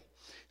today.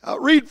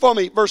 Read for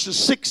me verses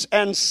 6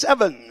 and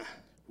 7.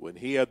 When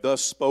he had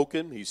thus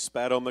spoken, he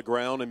spat on the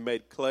ground and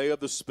made clay of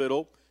the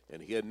spittle, and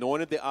he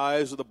anointed the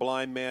eyes of the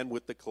blind man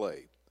with the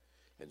clay,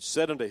 and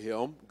said unto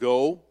him,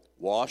 Go,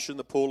 wash in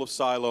the pool of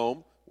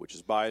Siloam, which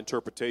is by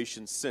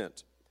interpretation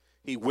sent.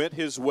 He went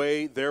his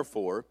way,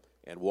 therefore,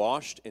 and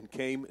washed and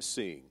came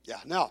seeing. Yeah,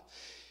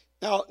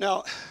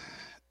 now,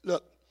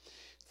 look,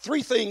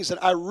 three things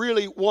that I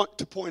really want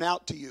to point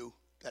out to you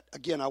that,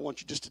 again, I want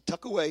you just to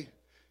tuck away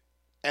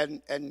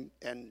and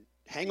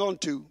hang on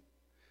to.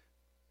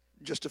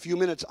 Just a few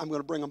minutes, I'm going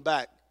to bring them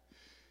back.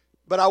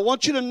 But I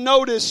want you to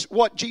notice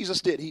what Jesus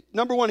did.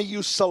 Number one, he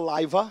used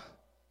saliva.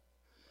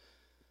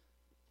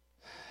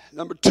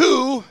 Number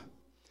two,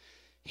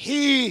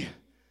 he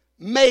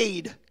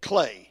made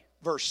clay,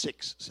 verse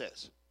 6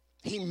 says.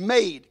 He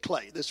made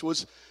clay. This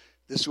was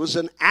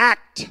an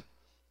act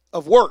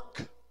of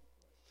work.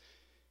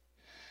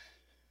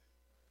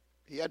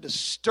 He had to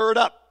stir it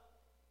up.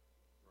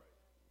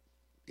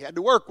 He had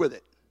to work with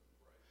it.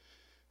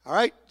 All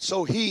right,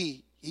 so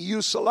he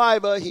used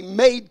saliva, he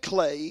made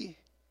clay,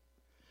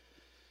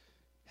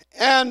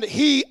 and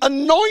he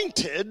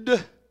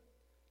anointed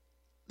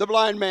the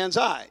blind man's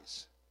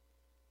eyes.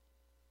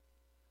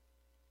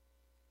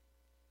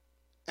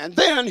 And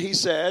then he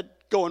said,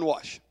 Go and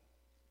wash.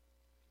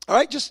 All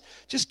right, just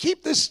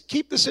keep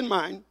this in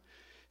mind.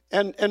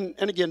 And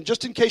again,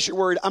 just in case you're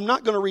worried, I'm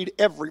not going to read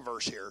every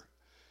verse here.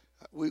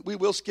 We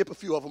will skip a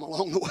few of them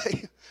along the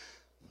way.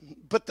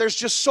 But there's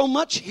just so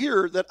much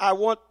here that I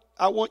want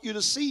you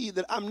to see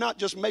that I'm not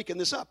just making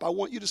this up. I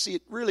want you to see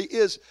it really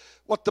is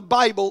what the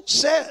Bible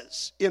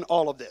says in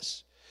all of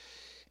this.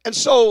 And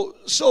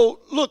so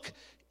look,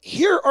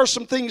 here are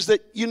some things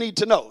that you need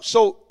to know.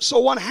 So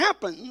what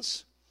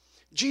happens,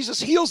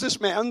 Jesus heals this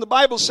man. The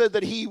Bible said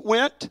that he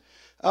went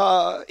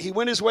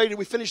his way. Did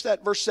we finish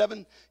that? Verse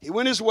 7. He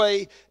went his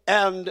way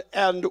and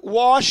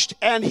washed,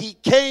 and he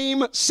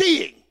came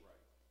seeing.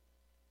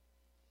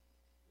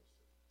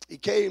 He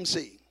came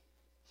seeing.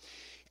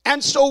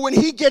 And so when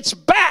he gets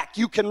back,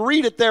 you can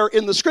read it there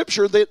in the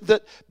scripture,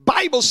 the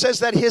Bible says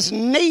that his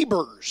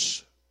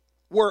neighbors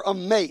were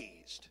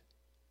amazed.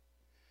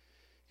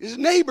 His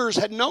neighbors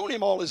had known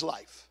him all his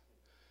life.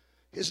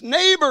 His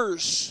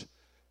neighbors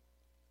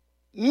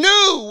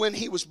knew when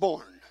he was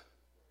born.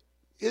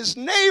 His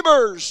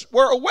neighbors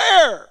were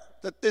aware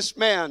that this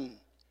man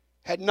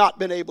had not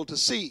been able to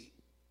see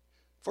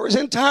for his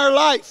entire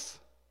life.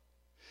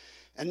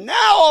 And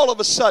now all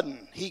of a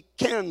sudden he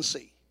can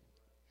see.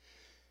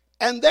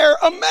 And they're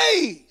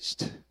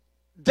amazed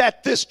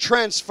that this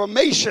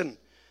transformation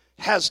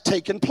has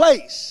taken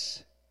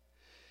place.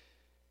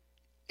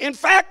 In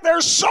fact, they're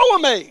so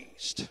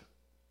amazed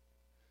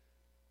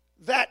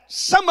that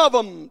some of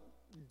them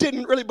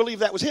didn't really believe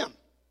that was him.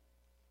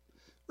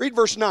 Read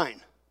verse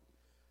 9.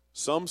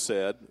 Some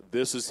said,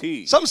 This is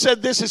he. Some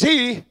said, This is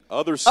he.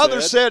 Others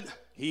said,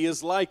 He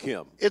is like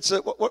him. It's a,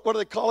 what do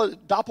they call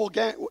it?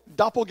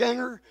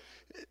 Doppelganger?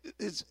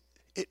 It's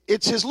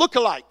his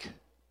lookalike.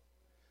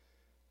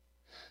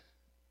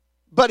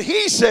 But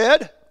he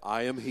said,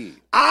 I am he.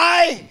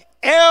 I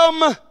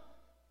am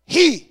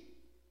he.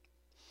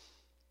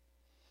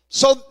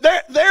 So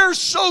they're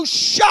so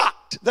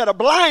shocked that a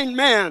blind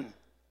man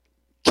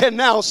can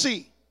now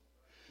see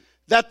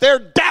that they're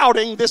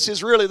doubting this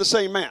is really the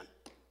same man.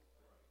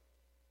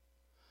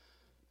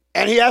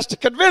 And he has to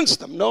convince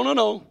them,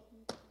 no.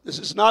 This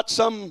is not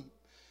some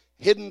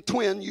hidden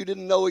twin you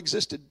didn't know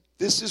existed.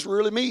 This is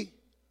really me.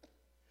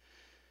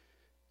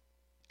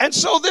 And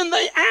so then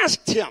they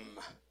asked him,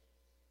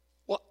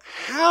 well,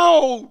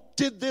 how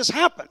did this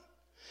happen?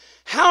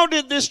 How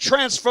did this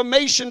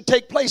transformation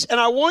take place? And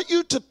I want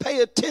you to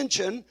pay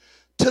attention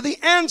to the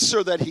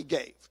answer that he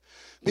gave,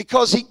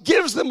 because he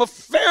gives them a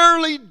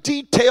fairly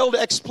detailed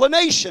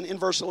explanation in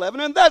verse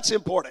 11, and that's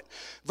important.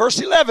 Verse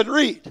 11,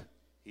 read.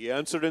 He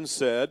answered and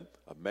said,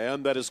 A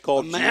man that is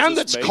called Jesus. A man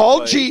that's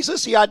called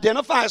Jesus. He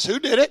identifies who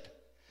did it.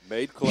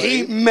 Made clay.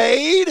 He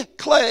made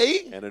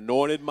clay. And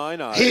anointed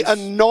mine eyes. He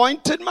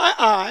anointed my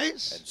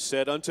eyes. And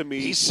said unto me.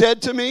 He said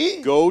to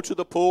me. Go to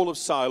the pool of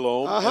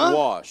Siloam and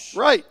wash.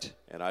 Right.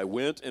 And I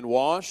went and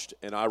washed,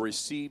 and I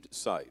received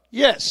sight.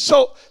 Yes.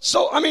 So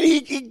I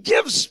mean, he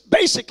gives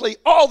basically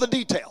all the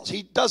details.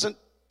 He doesn't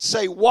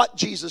say what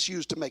Jesus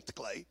used to make the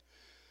clay,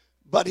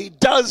 but he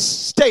does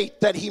state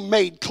that he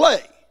made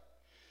clay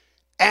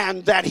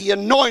and that he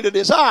anointed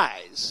his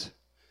eyes.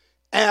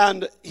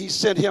 And he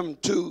sent him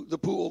to the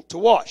pool to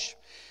wash.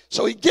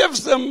 So he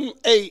gives them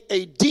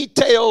a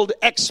detailed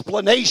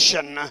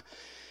explanation.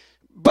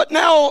 But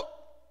now,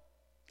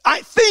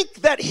 I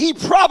think that he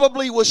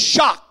probably was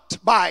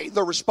shocked by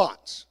the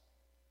response.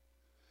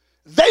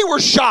 They were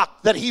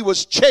shocked that he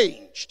was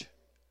changed.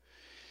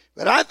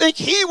 But I think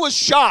he was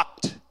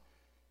shocked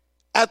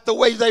at the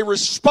way they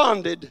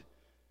responded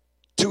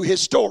to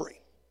his story.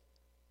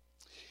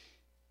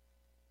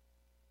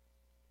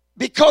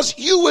 Because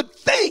you would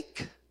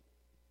think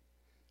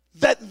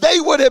that they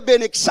would have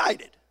been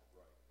excited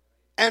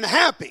and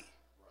happy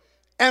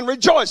and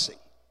rejoicing.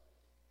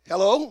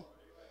 Hello?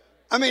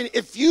 I mean,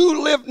 if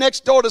you lived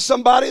next door to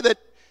somebody that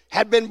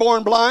had been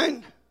born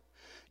blind,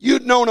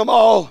 you'd known them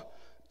all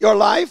your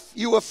life,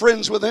 you were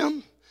friends with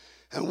them,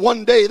 and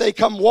one day they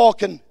come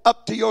walking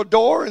up to your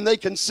door and they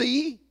can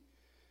see,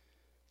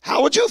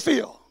 how would you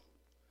feel?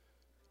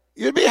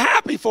 You'd be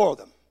happy for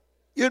them.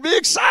 You'd be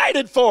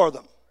excited for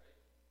them.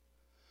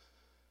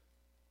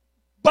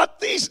 But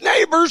these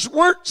neighbors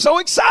weren't so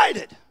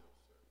excited.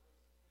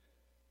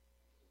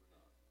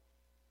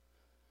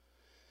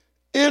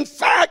 In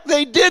fact,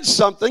 they did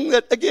something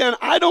that, again,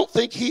 I don't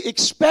think he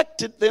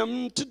expected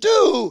them to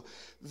do.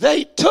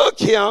 They took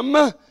him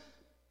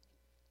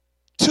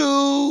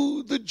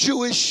to the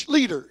Jewish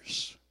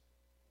leaders.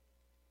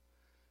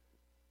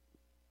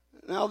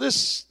 Now,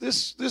 this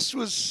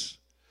was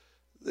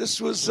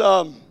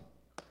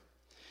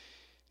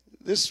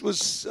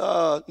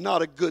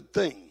not a good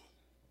thing.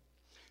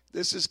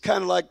 This is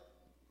kind of like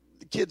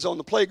the kids on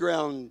the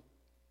playground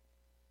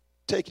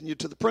taking you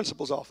to the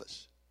principal's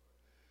office.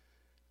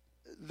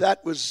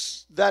 That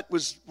was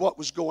what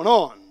was going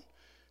on.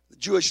 The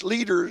Jewish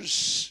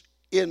leaders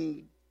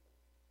in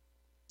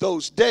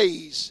those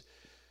days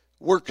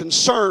were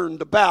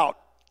concerned about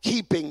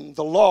keeping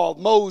the law of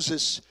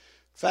Moses. In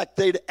fact,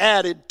 they'd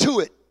added to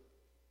it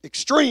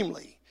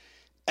extremely.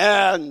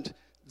 And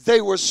they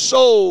were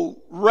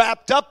so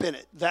wrapped up in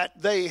it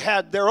that they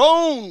had their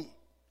own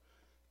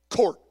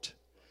court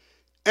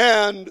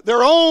and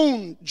their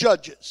own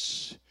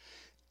judges.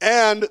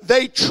 And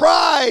they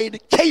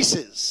tried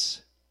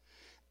cases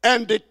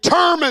and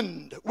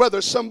determined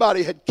whether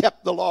somebody had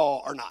kept the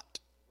law or not.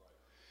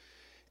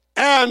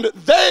 And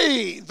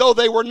they, though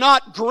they were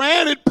not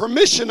granted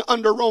permission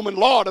under Roman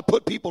law to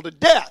put people to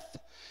death,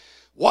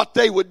 what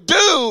they would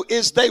do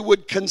is they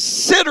would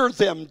consider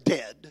them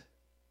dead.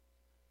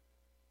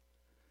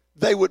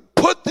 They would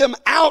put them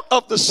out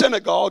of the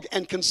synagogue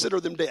and consider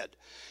them dead.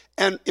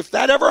 And if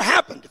that ever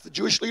happened, if the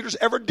Jewish leaders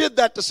ever did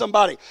that to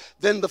somebody,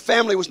 then the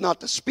family was not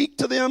to speak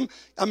to them.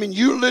 I mean,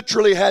 you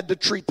literally had to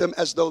treat them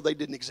as though they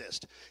didn't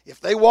exist.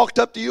 If they walked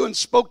up to you and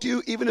spoke to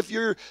you, even if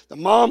you're the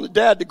mom, the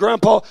dad, the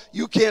grandpa,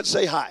 you can't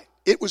say hi.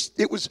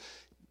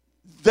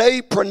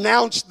 They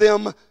pronounced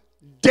them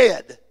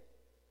dead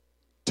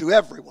to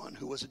everyone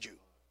who was a Jew.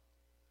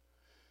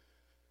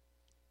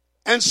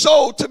 And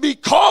so to be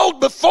called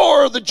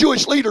before the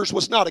Jewish leaders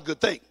was not a good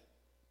thing.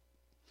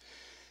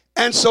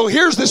 And so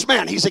here's this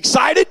man. He's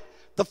excited.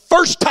 The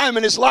first time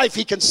in his life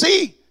he can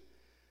see.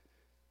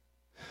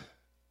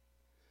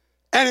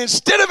 And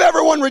instead of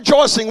everyone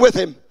rejoicing with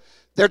him,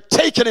 they're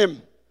taking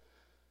him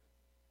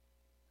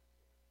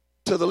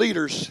to the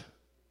leaders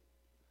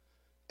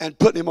and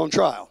putting him on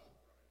trial.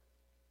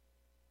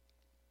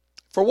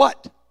 For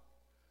what?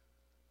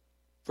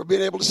 For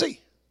being able to see.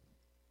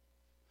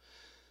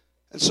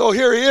 And so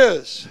here he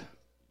is.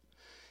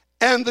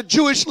 And the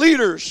Jewish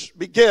leaders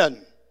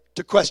begin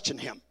to question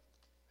him.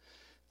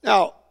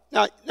 Now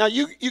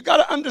you got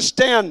to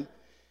understand,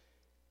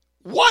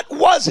 what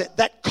was it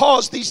that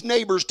caused these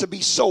neighbors to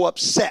be so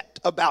upset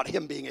about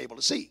him being able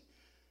to see?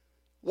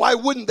 Why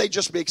wouldn't they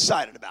just be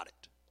excited about it?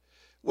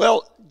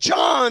 Well,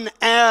 John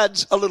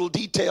adds a little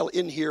detail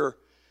in here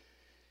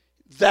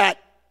that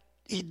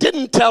he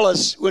didn't tell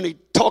us when he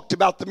talked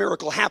about the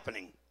miracle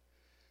happening,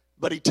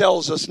 but he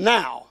tells us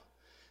now,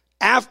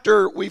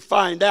 after we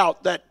find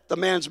out that the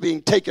man's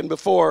being taken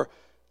before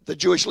the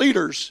Jewish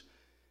leaders.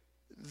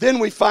 Then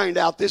we find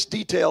out this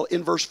detail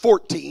in verse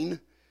 14.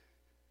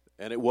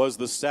 And it was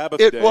the Sabbath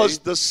day. It was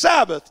the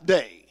Sabbath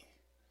day.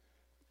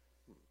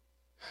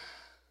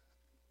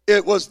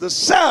 It was the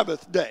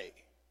Sabbath day.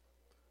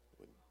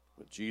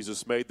 When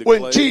Jesus made the clay.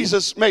 When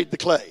Jesus made the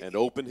clay. And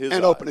opened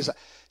his eyes.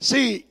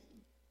 See,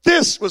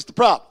 this was the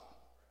problem.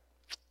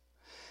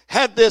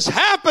 Had this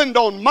happened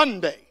on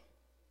Monday,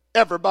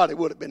 everybody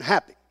would have been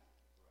happy.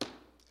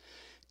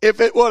 If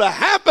it would have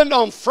happened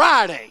on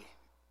Friday,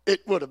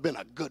 it would have been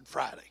a good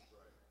Friday.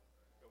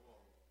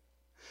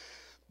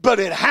 But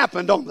it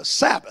happened on the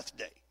Sabbath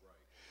day.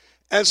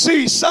 And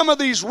see, some of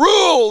these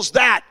rules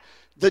that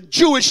the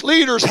Jewish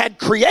leaders had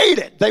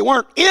created, they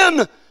weren't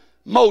in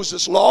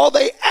Moses' law,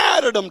 they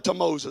added them to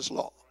Moses'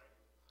 law.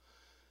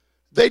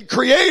 They'd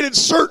created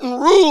certain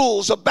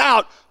rules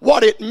about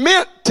what it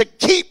meant to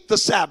keep the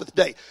Sabbath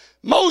day.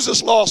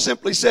 Moses' law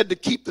simply said to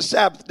keep the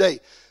Sabbath day.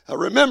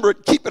 Remember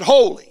it, keep it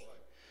holy.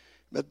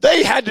 But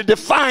they had to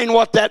define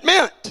what that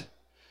meant.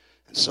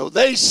 And so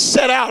they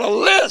set out a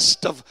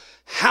list of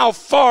how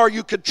far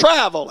you could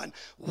travel and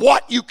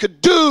what you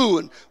could do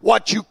and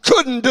what you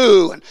couldn't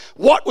do and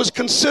what was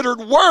considered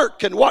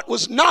work and what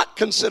was not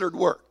considered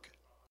work.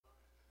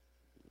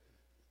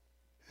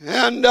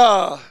 And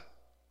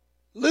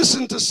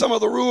listen to some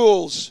of the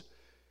rules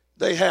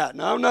they had.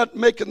 Now, I'm not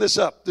making this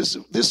up.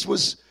 This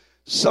was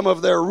some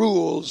of their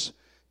rules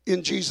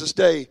in Jesus'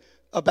 day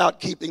about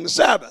keeping the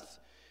Sabbath.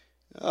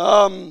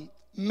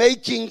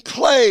 Making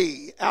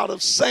clay out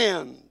of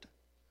sand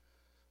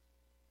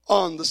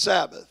on the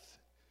Sabbath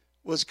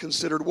was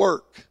considered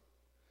work,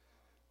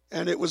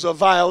 and it was a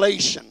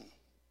violation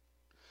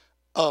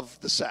of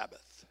the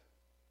Sabbath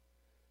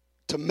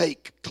to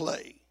make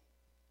clay.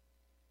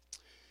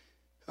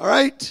 All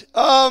right.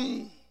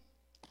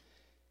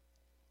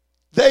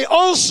 They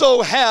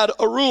also had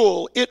a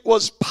rule. It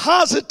was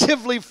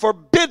positively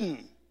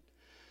forbidden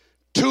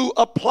to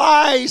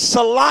apply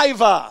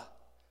saliva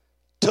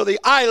to the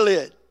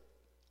eyelid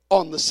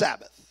on the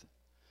Sabbath,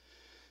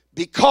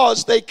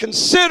 because they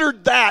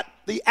considered that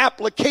the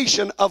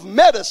application of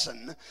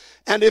medicine,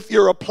 and if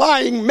you're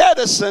applying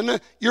medicine,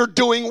 you're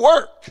doing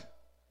work.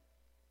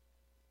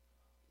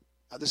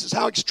 Now, this is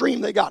how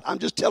extreme they got. I'm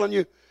telling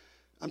you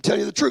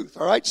the truth,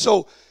 all right?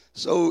 So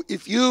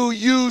if you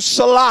use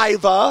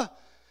saliva,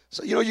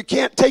 so you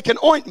can't take an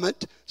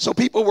ointment, so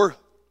people were,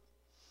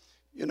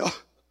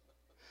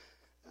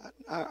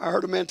 I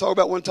heard a man talk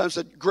about one time,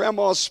 said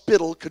grandma's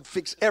spittle could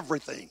fix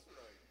everything.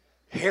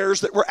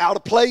 Hairs that were out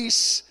of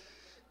place,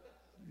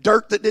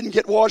 dirt that didn't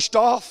get washed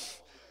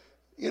off.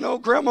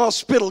 Grandma's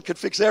spittle could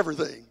fix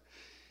everything.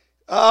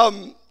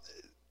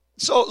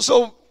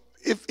 So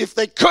if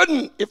they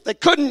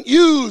couldn't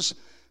use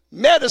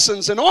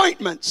medicines and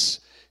ointments,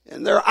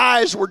 and their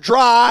eyes were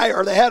dry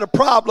or they had a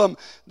problem,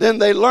 then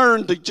they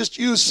learned to just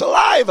use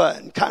saliva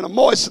and kind of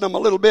moisten them a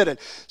little bit. And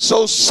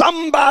so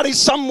somebody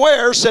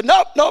somewhere said,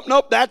 nope,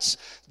 that's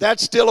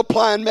still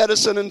applying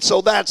medicine, and so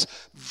that's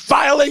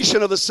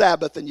violation of the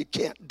Sabbath, and you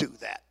can't do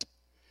that.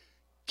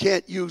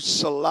 Can't use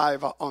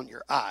saliva on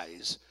your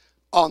eyes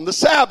on the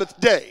Sabbath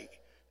day.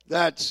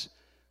 That's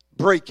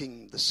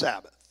breaking the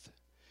Sabbath.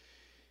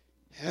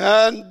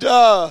 And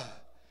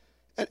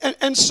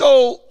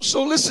so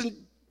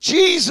listen,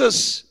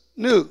 Jesus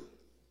knew.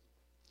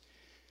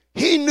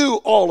 He knew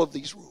all of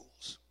these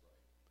rules.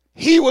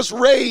 He was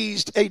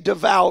raised a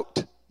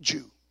devout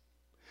Jew.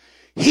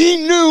 He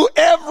knew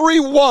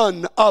every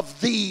one of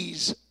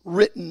these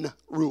written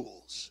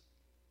rules.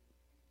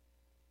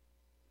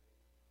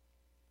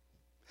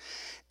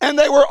 And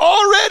they were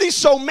already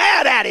so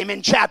mad at him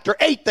in chapter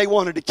 8 they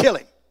wanted to kill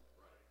him.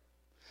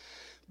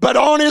 But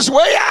on his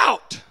way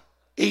out,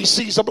 he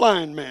sees a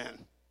blind man.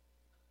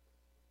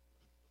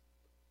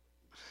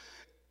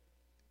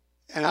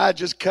 And I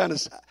just kind of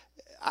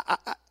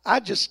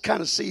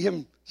see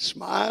him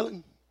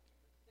smiling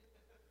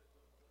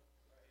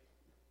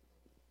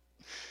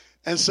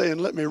and saying,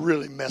 let me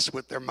really mess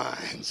with their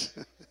minds.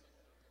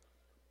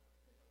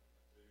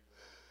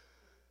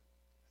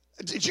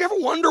 Did you ever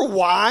wonder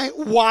why?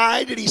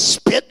 Why did he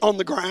spit on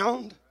the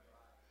ground?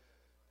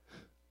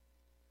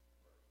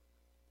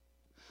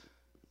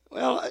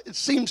 Well, it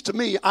seems to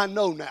me, I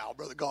know now,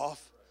 Brother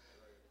Goff,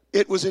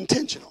 it was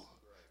intentional,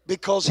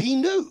 because he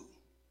knew.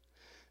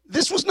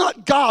 This was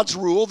not God's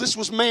rule, this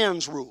was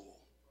man's rule.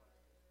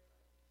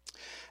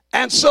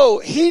 And so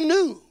he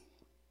knew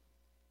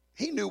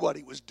what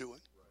he was doing.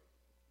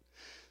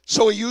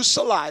 So he used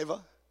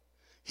saliva,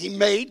 he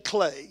made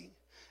clay,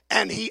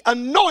 and he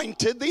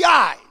anointed the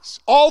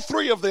eyes. All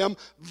three of them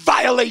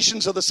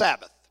violations of the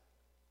Sabbath.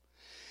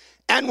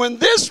 And when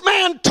this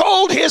man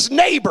told his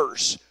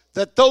neighbors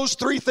that those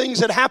three things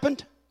had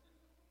happened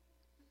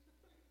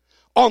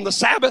on the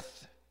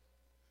Sabbath,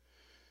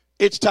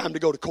 it's time to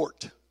go to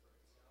court.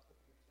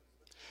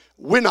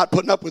 We're not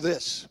putting up with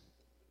this.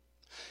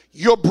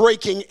 You're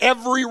breaking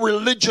every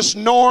religious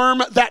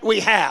norm that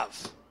we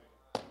have.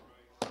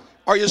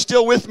 Are you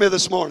still with me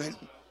this morning?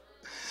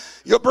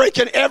 You're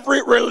breaking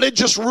every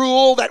religious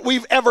rule that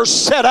we've ever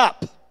set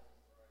up.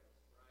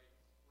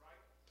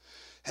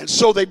 And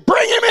so they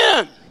bring him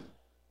in.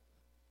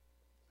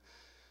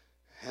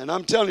 And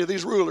I'm telling you,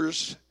 these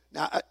rulers,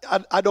 now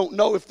I don't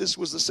know if this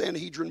was the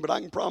Sanhedrin, but I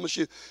can promise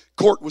you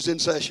court was in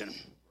session.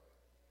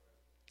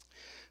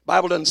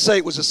 Bible doesn't say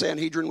it was a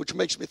Sanhedrin, which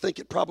makes me think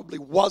it probably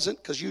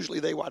wasn't, because usually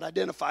they would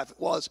identify if it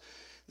was.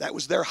 That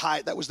was their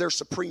high, that was their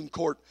supreme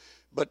court.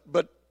 But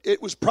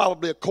it was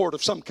probably a court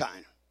of some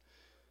kind.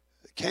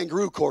 A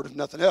kangaroo court if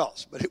nothing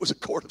else, but it was a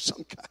court of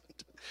some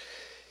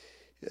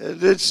kind.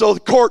 And so the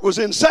court was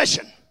in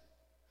session.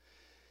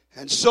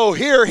 And so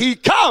here he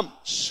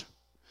comes.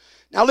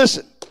 Now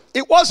listen,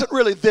 it wasn't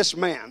really this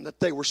man that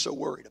they were so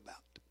worried about.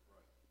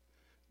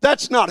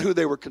 That's not who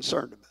they were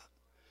concerned about.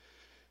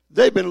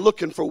 They've been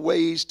looking for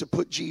ways to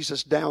put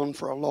Jesus down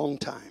for a long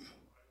time.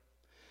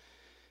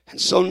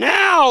 And so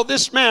now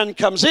this man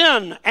comes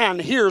in,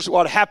 and here's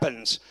what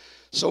happens.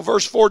 So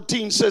verse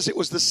 14 says it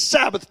was the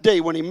Sabbath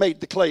day when he made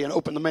the clay and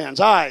opened the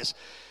man's eyes.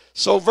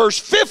 So verse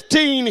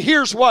 15,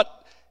 here's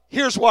what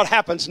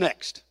happens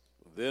next.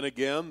 Then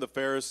again, the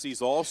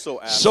Pharisees also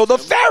asked So the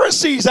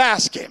Pharisees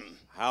ask him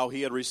how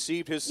he had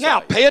received his sight. Now,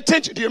 pay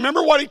attention. Do you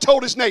remember what he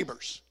told his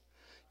neighbors?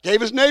 Gave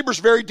his neighbors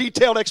very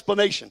detailed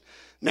explanation.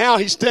 Now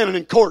he's standing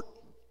in court.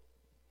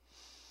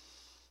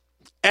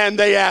 And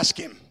they ask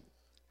him,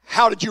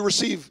 how did you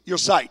receive your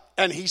sight?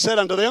 And he said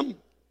unto them,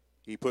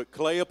 He put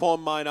clay upon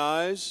mine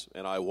eyes,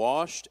 and I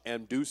washed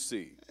and do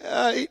see.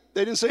 They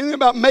didn't say anything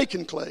about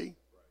making clay.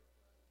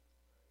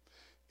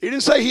 He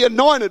didn't say he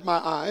anointed my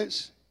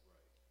eyes.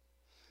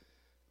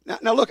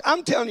 Now look,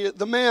 I'm telling you,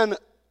 the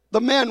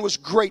man was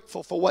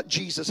grateful for what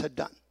Jesus had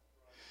done.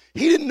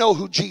 He didn't know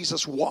who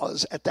Jesus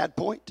was at that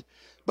point,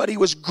 but he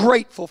was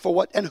grateful for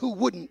what, and who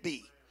wouldn't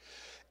be?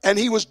 And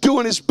he was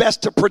doing his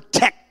best to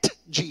protect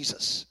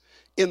Jesus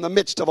in the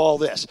midst of all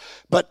this.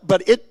 But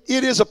it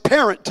is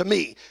apparent to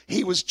me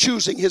he was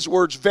choosing his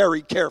words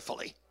very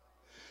carefully.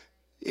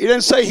 He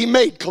didn't say he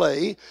made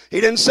clay. He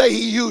didn't say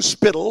he used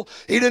spittle.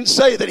 He didn't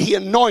say that he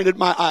anointed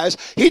my eyes.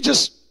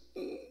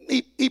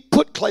 He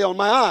put clay on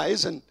my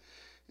eyes, and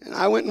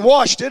I went and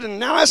washed it, and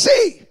now I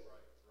see.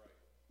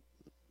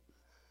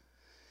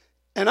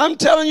 And I'm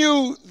telling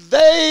you,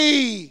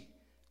 they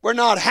were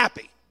not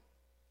happy.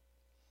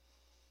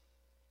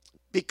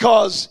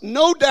 Because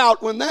no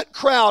doubt when that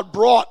crowd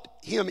brought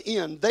him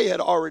in, they had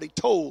already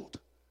told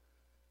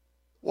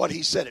what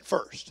he said at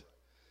first.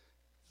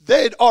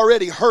 They had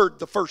already heard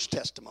the first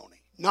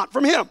testimony. Not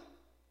from him,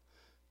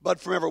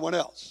 but from everyone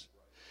else.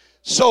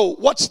 So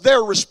what's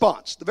their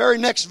response? The very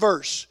next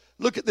verse.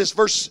 Look at this,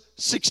 verse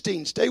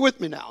 16. Stay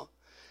with me now.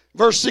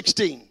 Verse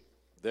 16.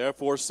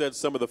 Therefore said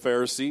some of the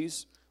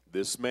Pharisees,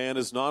 this man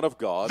is not of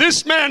God.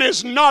 This man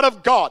is not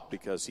of God.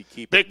 Because he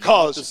keepeth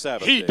the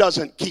Sabbath he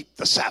doesn't keep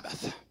the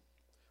Sabbath.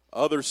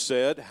 Others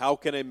said, how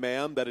can a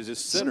man that is a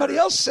sinner Somebody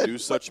else said, do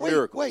such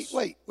miracles?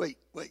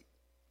 Wait.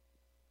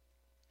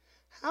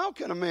 How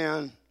can a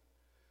man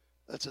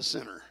that's a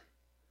sinner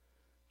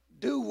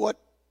do what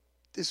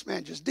this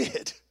man just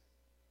did?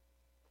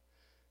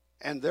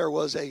 And there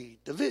was a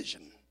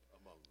division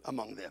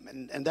among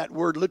them. And that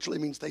word literally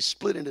means they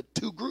split into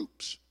two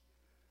groups.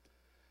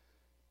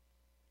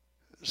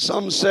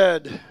 Some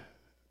said,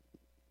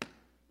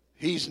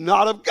 he's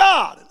not of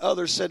God. And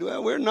others said,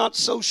 well, we're not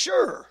so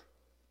sure.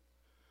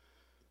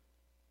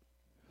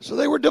 So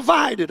they were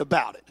divided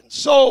about it. And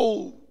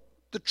so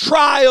the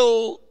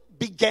trial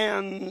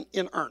began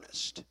in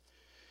earnest.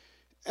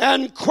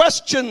 And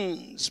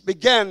questions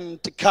began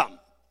to come.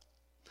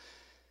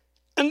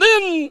 And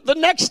then the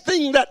next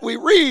thing that we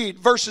read,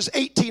 verses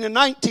 18 and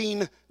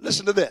 19,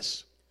 listen to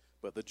this.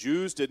 But the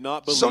Jews did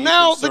not believe. So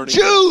now the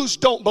Jews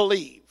don't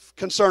believe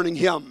concerning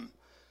him.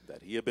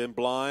 That he had been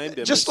blind.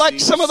 And just like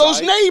some of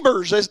those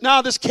neighbors.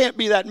 Now this can't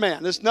be that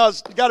man. It's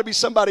got to be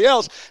somebody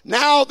else.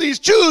 Now these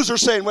Jews are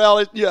saying,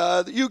 well,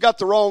 you got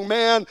the wrong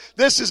man.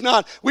 This is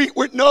not.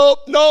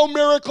 No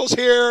miracles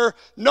here.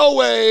 No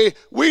way.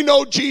 We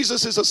know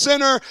Jesus is a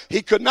sinner.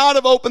 He could not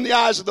have opened the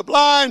eyes of the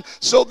blind.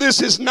 So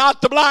this is not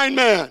the blind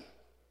man.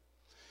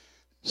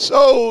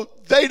 So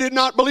they did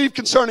not believe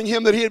concerning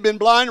him that he had been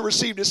blind and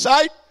received his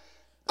sight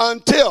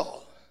until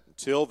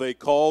they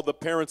called the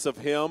parents of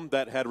him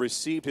that had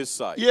received his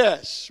sight.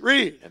 Yes,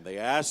 read. And they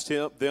asked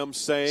them,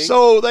 saying,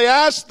 so they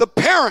asked the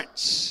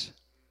parents,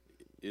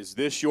 is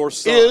this your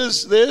son?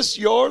 Is this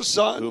your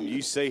son? Whom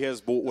you say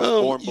was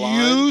born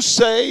blind? You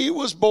say he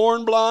was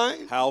born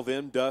blind? How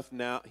then doth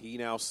he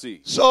now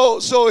see? So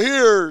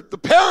here, the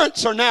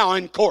parents are now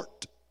in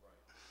court.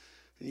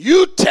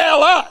 You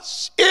tell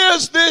us,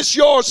 is this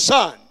your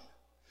son?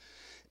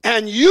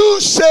 And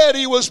you said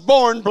he was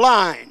born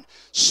blind.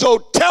 So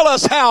tell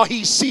us how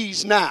he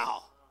sees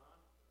now.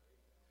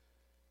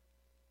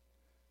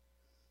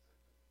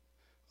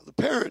 The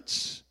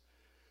parents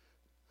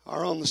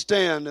are on the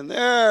stand and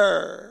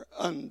they're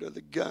under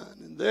the gun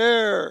and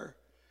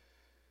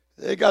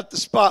they got the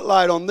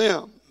spotlight on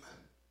them.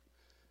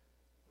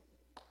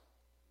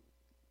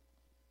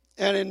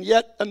 And in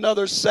yet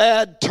another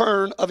sad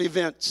turn of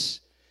events,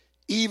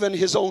 even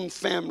his own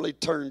family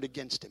turned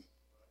against him.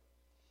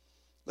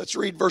 Let's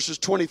read verses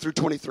 20 through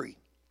 23.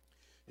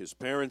 His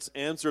parents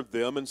answered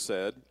them and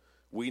said,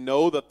 we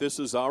know that this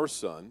is our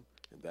son,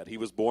 and that he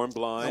was born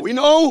blind.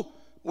 Now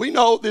we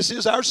know this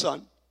is our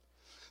son.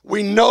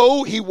 We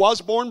know he was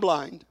born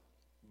blind.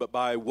 But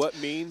by what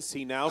means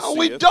he now seeth?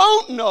 We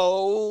don't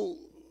know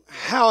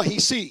how he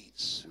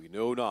sees. We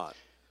know not.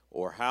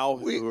 Or how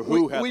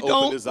who hath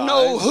opened his eyes. We don't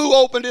know who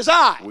opened his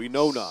eyes. We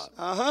know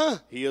not.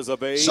 He is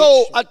of age.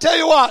 So I tell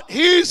you what,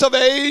 he's of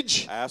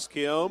age. Ask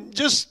him.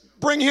 Just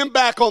bring him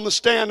back on the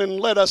stand and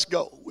let us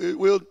go.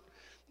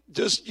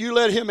 You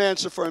let him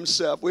answer for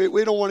himself.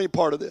 We don't want any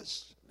part of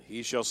this.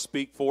 He shall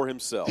speak for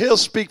himself. He'll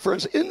speak for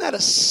himself. Isn't that a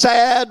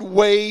sad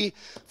way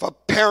for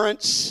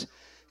parents?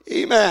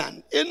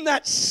 Amen. Isn't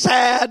that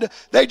sad?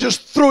 They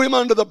just threw him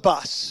under the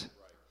bus.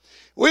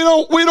 We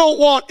don't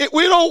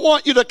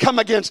want you to come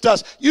against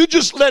us. You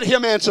just let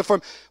him answer for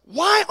him.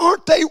 Why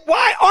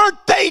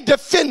aren't they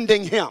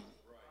defending him?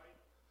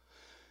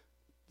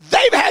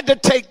 They've had to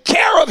take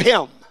care of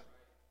him.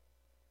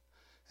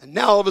 And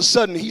now all of a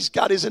sudden he's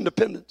got his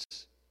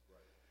independence.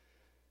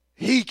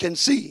 He can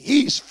see.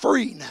 He's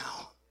free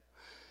now.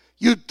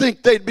 You'd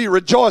think they'd be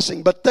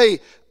rejoicing, but they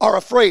are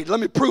afraid. Let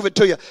me prove it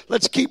to you.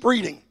 Let's keep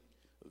reading.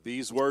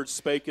 These words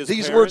spake his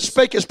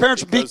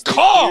parents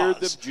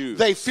because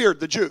they feared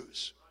the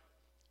Jews.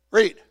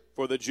 Read.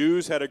 For the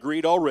Jews had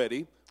agreed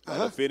already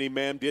that if any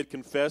man did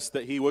confess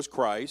that he was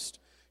Christ,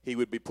 he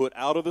would be put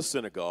out of the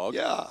synagogue.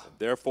 Yeah.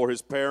 Therefore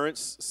his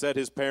parents said,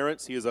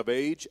 he is of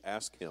age,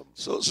 ask him.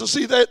 So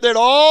see, they'd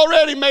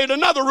already made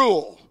another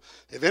rule.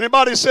 If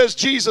anybody says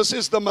Jesus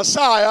is the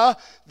Messiah,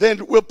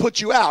 then we'll put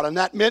you out. And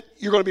that meant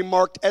you're going to be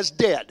marked as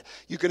dead.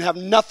 You can have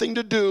nothing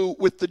to do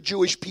with the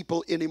Jewish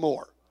people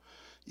anymore.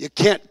 You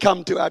can't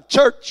come to our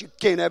church. You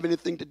can't have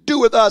anything to do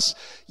with us.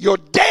 You're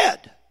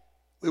dead.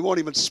 We won't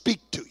even speak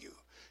to you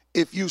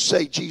if you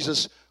say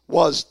Jesus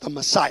was the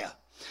Messiah.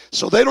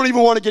 So they don't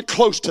even want to get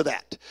close to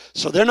that.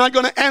 So they're not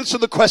going to answer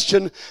the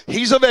question,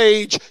 he's of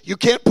age, you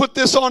can't put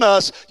this on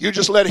us, you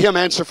just let him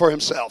answer for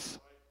himself.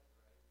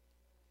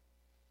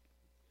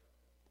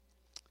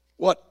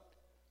 What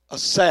a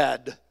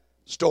sad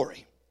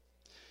story.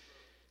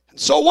 And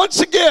so once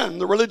again,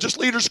 the religious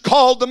leaders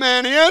called the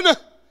man in,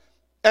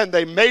 and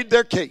they made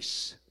their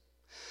case.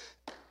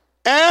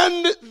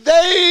 And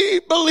they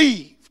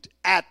believed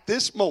at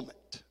this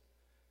moment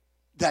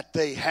that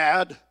they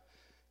had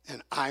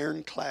an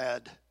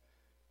ironclad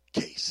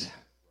case.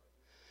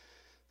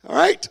 All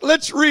right,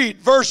 let's read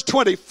verse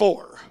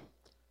 24.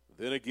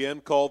 Then again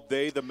called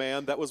they the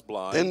man that was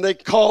blind. Then they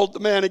called the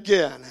man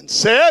again and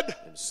said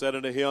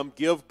unto him,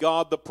 give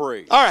God the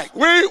praise. All right,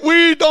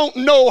 we don't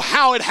know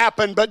how it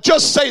happened, but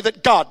just say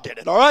that God did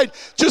it, all right?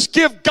 Just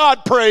give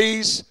God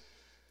praise.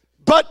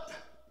 But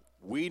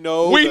we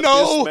know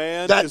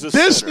that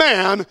this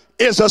man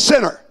is a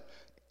sinner.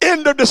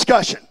 End of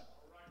discussion.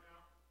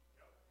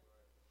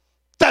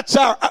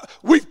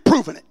 We've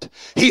proven it.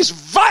 He's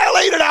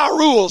violated our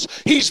rules.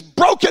 He's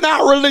broken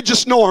our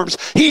religious norms.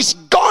 He's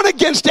gone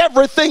against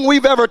everything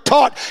we've ever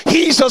taught.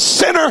 He's a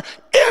sinner.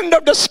 End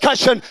of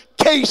discussion.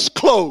 Case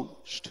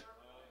closed.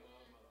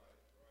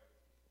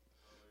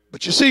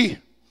 But you see,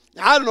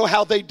 I don't know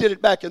how they did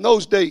it back in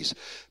those days,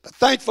 but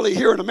thankfully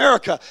here in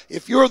America,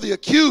 if you're the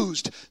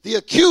accused, the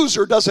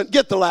accuser doesn't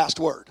get the last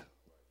word.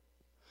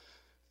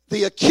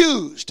 The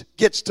accused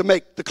gets to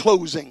make the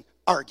closing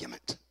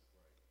argument.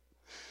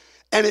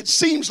 And it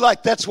seems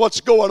like that's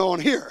what's going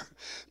on here.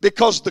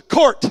 Because the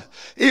court,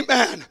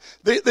 amen,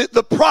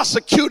 the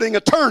prosecuting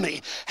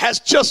attorney has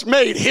just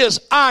made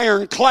his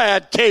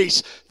ironclad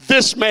case.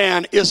 This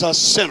man is a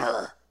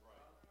sinner.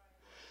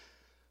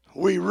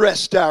 We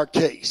rest our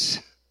case.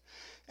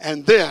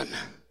 And then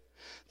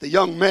the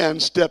young man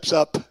steps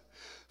up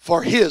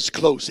for his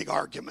closing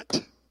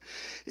argument.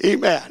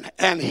 Amen.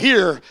 And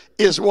here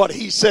is what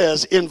he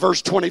says in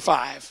verse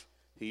 25.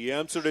 He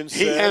answered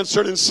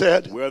and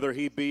said, whether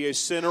he be a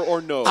sinner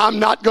or no. I'm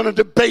not going to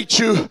debate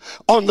you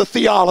on the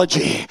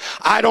theology.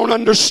 I don't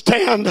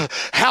understand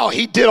how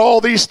he did all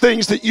these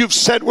things that you've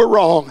said were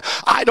wrong.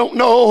 I don't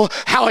know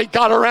how he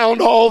got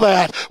around all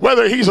that.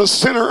 Whether he's a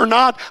sinner or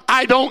not,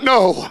 I don't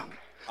know.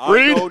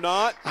 I know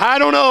not. I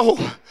don't know.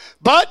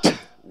 But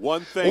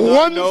one thing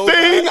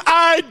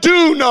I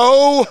do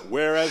know,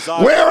 whereas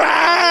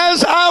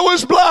I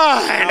was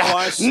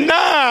blind,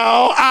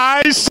 now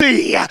I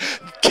see.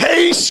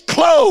 Case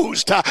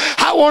closed.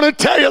 I want to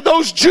tell you,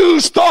 those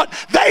Jews thought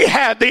they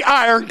had the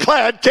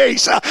ironclad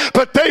case,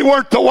 but they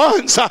weren't the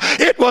ones.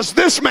 It was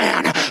this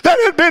man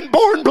that had been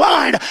born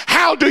blind.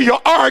 How do you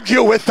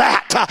argue with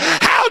that?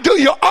 How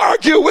do you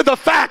argue with the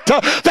fact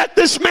that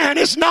this man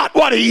is not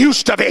what he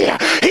used to be?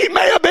 He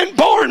may have been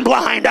born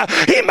blind.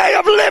 He may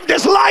have lived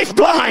his life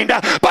blind,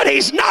 but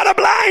he's not a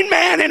blind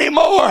man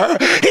anymore.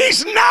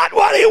 He's not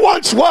what he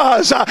once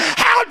was.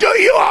 How do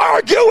you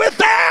argue with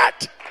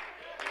that?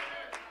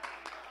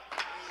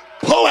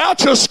 Pull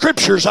out your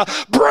scriptures.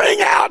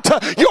 Bring out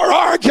your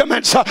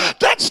arguments.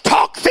 Let's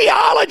talk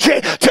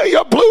theology till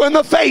you're blue in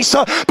the face.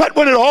 But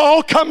when it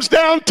all comes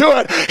down to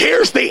it,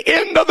 here's the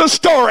end of the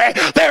story.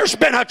 There's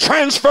been a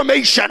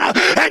transformation,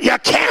 and you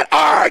can't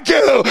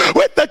argue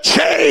with the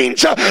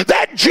change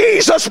that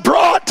Jesus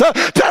brought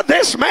to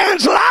this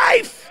man's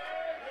life.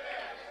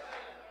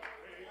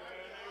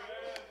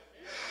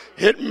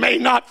 It may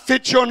not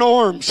fit your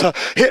norms.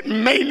 It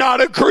may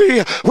not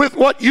agree with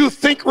what you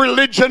think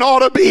religion ought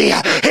to be.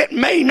 It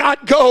may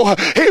not go,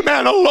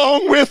 amen,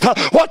 along with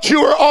what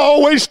you were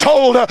always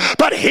told.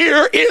 But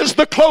here is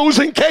the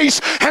closing case.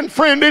 And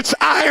friend, it's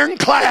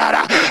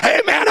ironclad.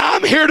 Amen.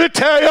 I'm here to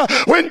tell you,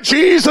 when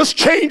Jesus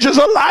changes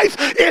a life,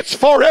 it's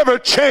forever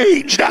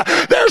changed.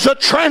 There's a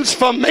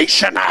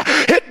transformation.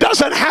 It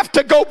doesn't have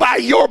to go by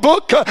your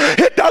book.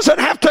 It doesn't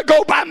have to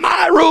go by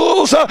my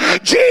rules.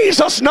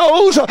 Jesus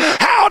knows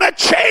how to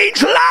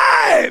change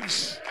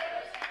lives.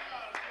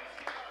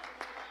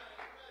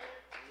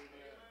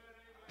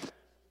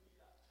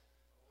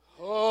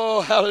 Oh,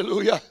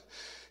 hallelujah.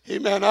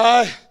 Amen.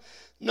 I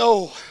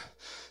know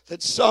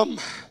that some,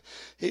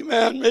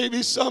 amen,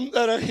 maybe some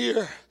that are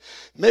here,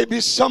 maybe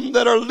some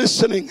that are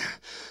listening,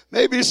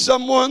 Maybe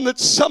someone that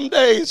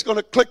someday is going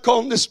to click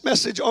on this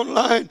message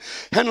online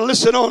and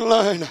listen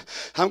online.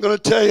 I'm going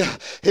to tell you,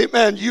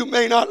 amen, you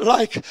may not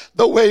like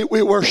the way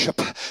we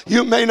worship.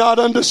 You may not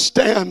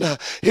understand,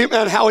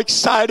 amen, how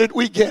excited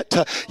we get.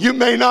 You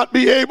may not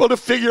be able to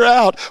figure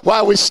out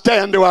why we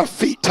stand to our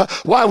feet,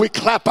 why we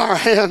clap our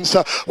hands,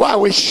 why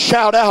we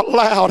shout out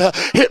loud.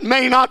 It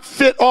may not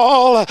fit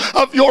all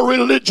of your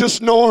religious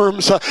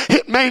norms.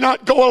 It may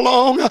not go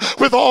along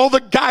with all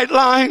the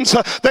guidelines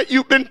that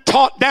you've been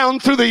taught down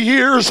through the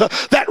years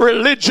that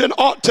religion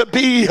ought to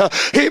be.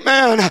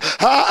 Amen.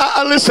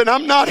 Listen,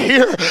 I'm not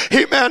here.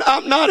 Amen.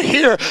 I'm not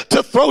here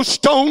to throw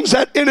stones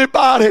at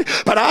anybody,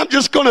 but I'm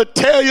just going to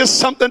tell you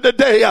something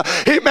today.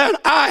 Amen.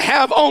 I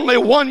have only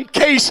one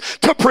case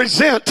to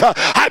present.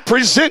 I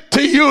present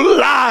to you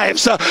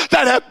lives that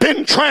have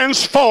been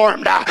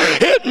transformed.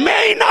 It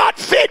may not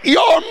fit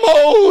your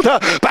mold,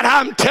 but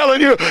I'm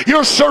telling you,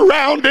 you're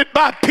surrounded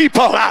by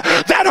people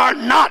that are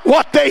not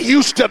what they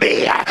used to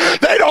be.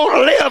 They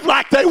don't live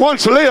like they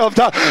once lived.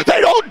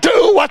 They don't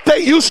do what they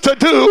used to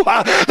do.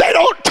 They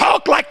don't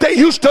talk like they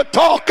used to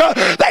talk.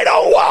 They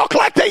don't walk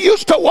like they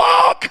used to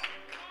walk.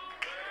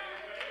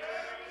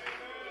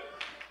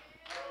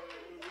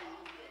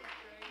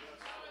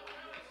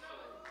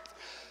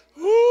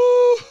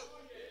 Woo.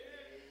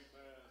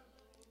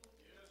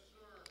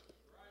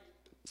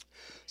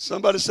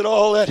 Somebody said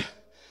all that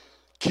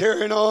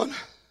carrying on,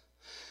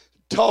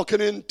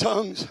 talking in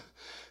tongues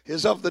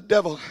is of the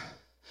devil.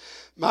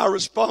 My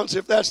response,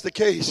 if that's the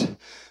case,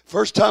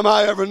 first time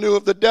I ever knew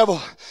of the devil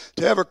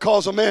to ever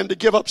cause a man to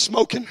give up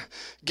smoking,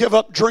 give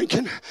up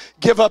drinking,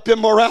 give up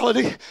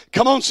immorality.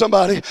 Come on,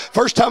 somebody.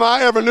 First time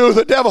I ever knew of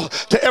the devil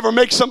to ever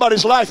make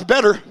somebody's life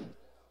better.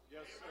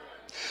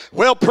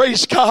 Well,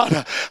 praise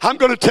God. I'm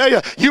going to tell you,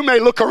 you may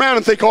look around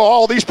and think, oh,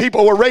 all these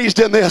people were raised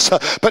in this.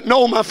 But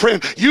no, my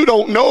friend, you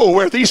don't know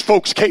where these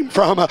folks came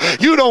from.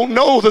 You don't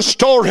know the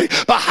story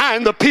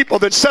behind the people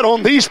that sat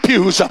on these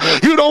pews.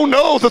 You don't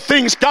know the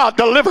things God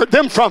delivered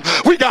them from.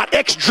 We got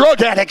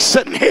ex-drug addicts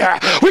sitting here.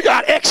 We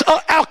got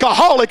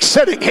ex-alcoholics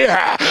sitting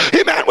here.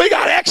 Amen. We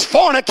got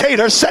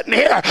ex-fornicators sitting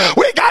here.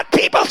 We got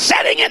people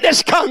sitting in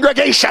this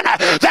congregation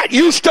that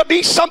used to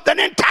be something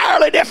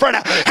entirely different.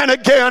 And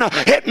again,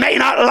 it may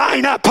not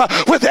line up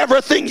with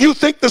everything you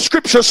think the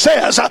scripture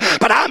says,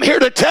 but I'm here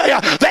to tell you,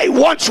 they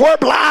once were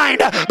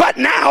blind, but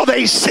now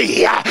they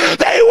see.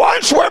 They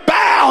once were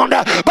bound,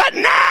 but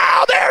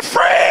now they're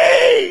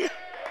free.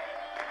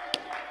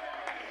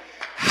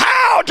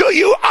 How do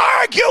you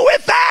argue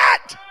with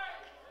that?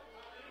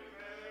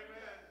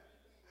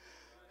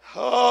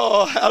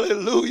 Oh,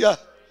 hallelujah.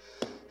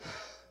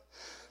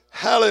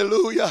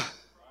 Hallelujah.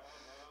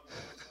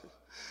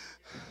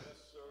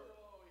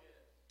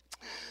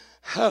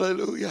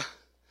 Hallelujah.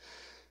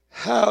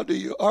 How do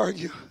you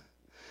argue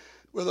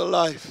with a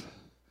life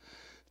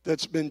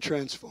that's been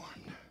transformed?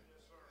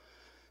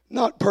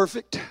 Not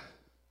perfect.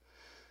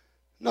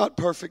 Not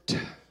perfect.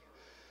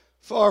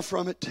 Far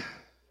from it.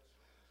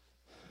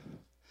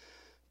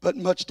 But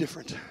much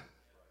different.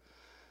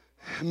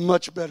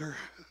 Much better.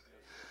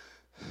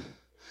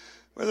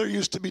 Where there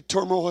used to be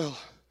turmoil,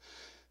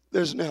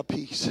 there's now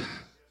peace.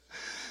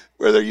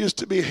 Where there used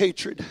to be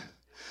hatred,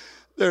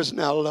 there's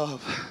now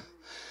love.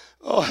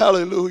 Oh,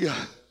 hallelujah.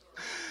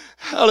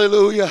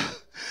 Hallelujah.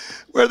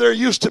 Where there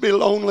used to be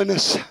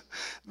loneliness,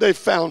 they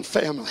found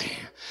family.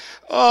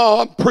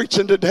 Oh, I'm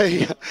preaching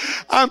today.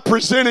 I'm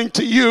presenting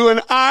to you an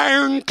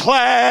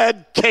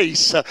ironclad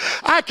case.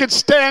 I could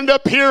stand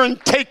up here and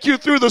take you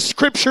through the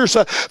scriptures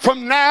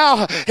from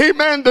now,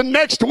 amen, to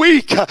next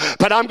week.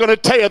 But I'm going to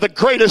tell you the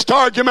greatest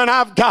argument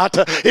I've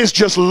got is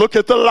just look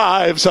at the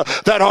lives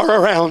that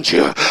are around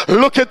you.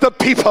 Look at the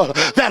people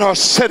that are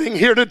sitting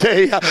here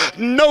today.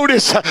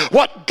 Notice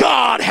what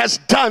God has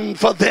done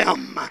for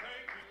them.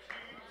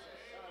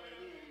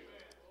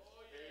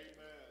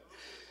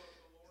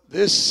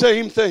 This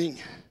same thing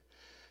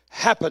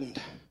happened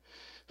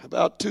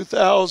about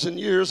 2,000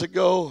 years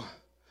ago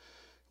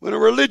when a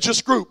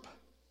religious group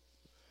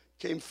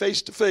came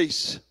face to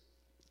face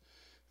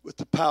with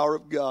the power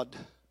of God.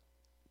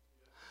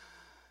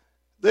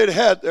 They'd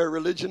had their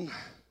religion.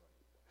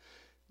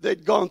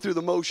 They'd gone through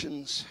the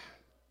motions.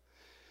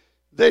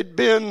 They'd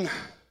been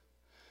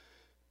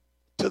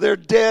to their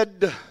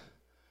dead,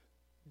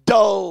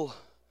 dull,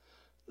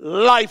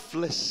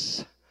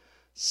 lifeless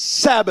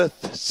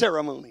Sabbath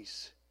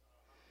ceremonies.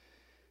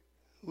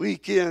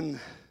 Week in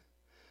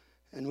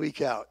and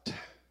week out.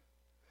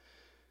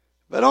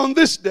 But on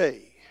this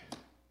day,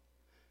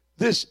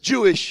 this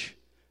Jewish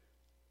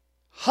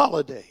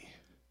holiday,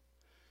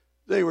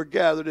 they were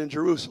gathered in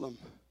Jerusalem,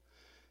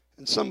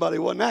 and somebody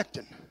wasn't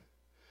acting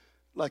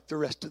like the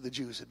rest of the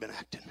Jews had been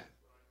acting.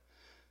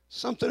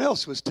 Something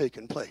else was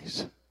taking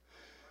place.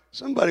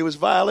 Somebody was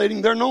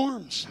violating their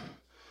norms.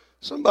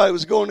 Somebody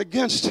was going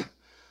against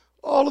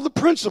all of the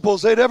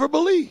principles they'd ever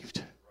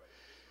believed.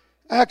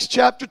 Acts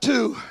chapter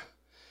 2.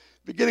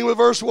 Beginning with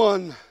verse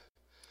 1,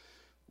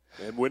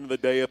 And when the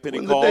day of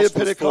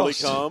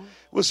Pentecost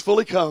was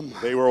fully come,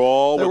 they were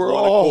all with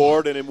one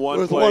accord and in one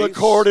place. With one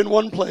accord in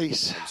one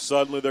place. And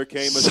suddenly there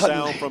came a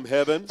sound from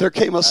heaven. There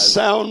came a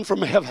sound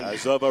from heaven.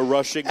 As of a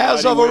rushing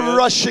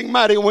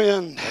mighty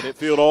wind. And it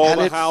filled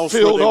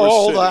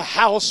all the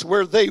house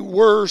where they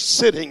were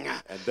sitting.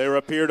 And there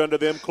appeared unto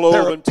them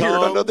cloven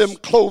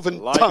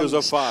tongues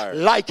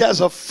like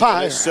as a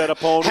fire.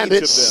 And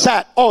it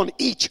sat on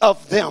each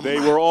of them. They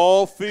were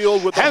all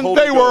filled with the Holy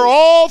Ghost. And they were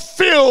all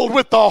filled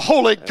with the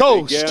Holy Ghost.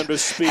 And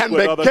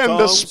began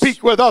to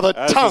speak with other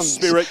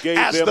tongues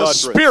as the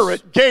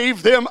Spirit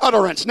gave them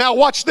utterance. Now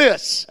watch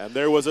this. And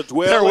there was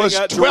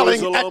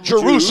dwelling at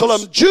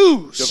Jerusalem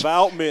Jews,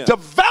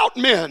 devout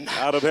men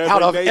out of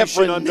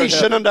every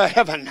nation under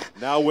heaven.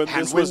 Now when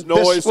this was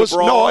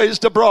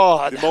noised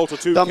abroad,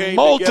 the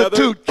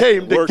multitude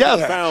came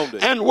together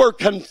and were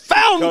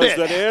confounded, because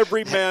that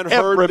every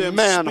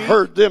man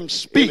heard them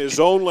speak in his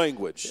own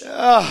language.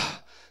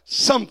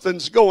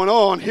 Something's going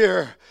on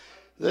here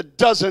that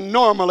doesn't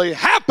normally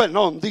happen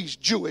on these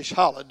Jewish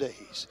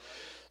holidays.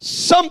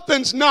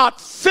 Something's not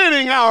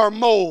fitting our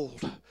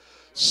mold.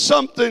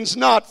 Something's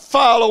not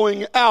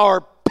following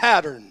our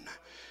pattern.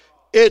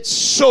 It's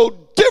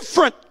so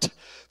different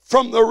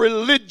from the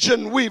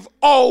religion we've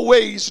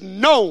always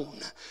known.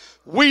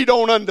 We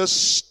don't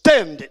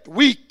understand it.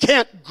 We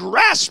can't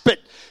grasp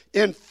it.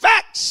 In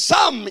fact,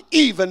 some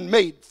even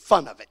made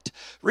fun of it.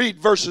 Read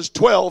verses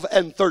 12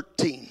 and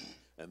 13.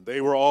 And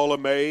they were all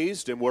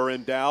amazed and were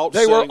in doubt.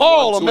 They were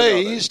all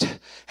amazed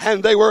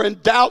and they were in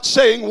doubt,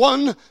 saying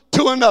one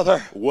to another,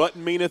 What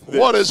meaneth this?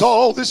 What does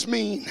all this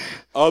mean?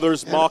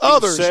 Others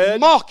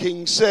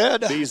mocking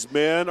said, These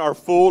men are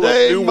full of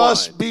new wine. They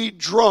must be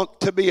drunk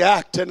to be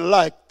acting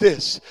like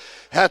this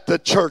at the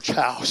church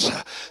house.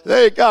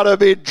 They got to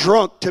be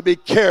drunk to be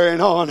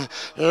carrying on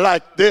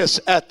like this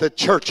at the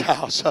church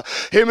house.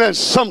 Amen.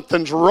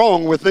 Something's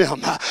wrong with them.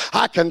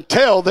 I can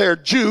tell they're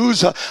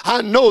Jews.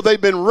 I know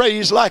they've been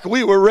raised like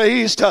we were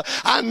raised.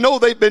 I know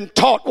they've been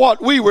taught what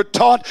we were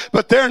taught,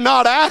 but they're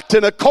not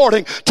acting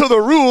according to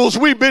the rules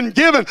we've been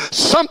given.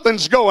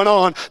 Something's going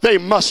on. They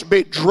must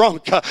be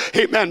drunk.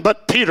 Amen.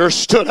 But Peter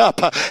stood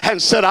up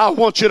and said, I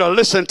want you to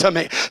listen to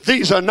me.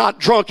 These are not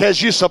drunk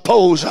as you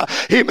suppose.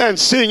 Amen.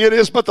 Seeing it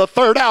is but the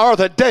third hour of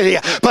the day,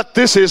 but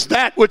this is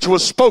that which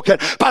was spoken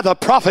by the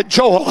prophet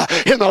Joel.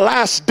 In the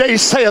last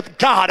days saith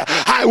God,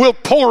 I will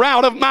pour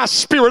out of my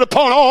spirit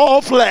upon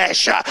all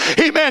flesh.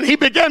 Amen. He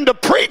began to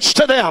preach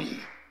to them.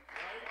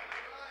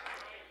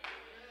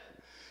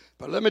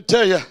 But let me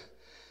tell you,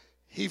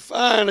 he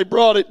finally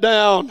brought it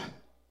down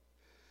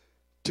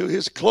to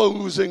his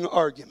closing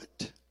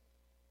argument.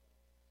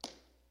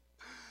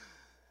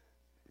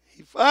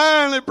 He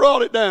finally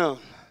brought it down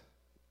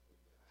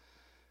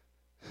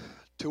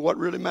to what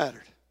really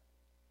mattered.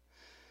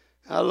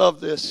 I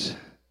love this.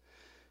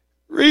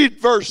 Read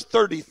verse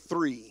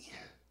 33.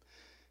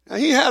 Now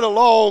he had a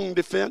long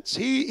defense.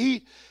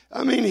 He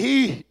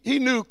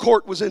knew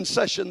court was in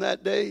session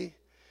that day.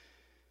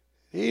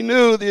 He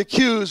knew the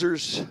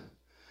accusers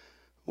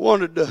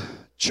wanted to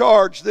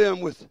charge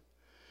them with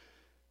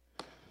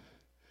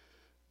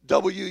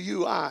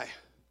WUI,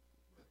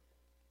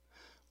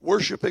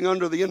 worshiping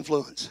under the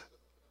influence.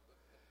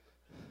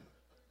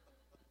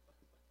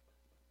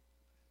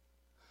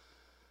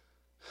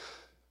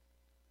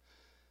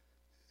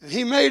 And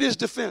he made his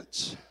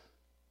defense.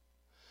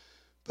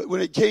 But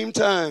when it came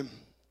time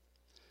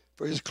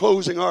for his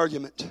closing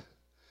argument,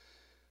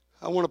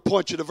 I want to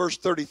point you to verse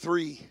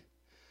 33.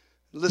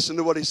 Listen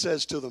to what he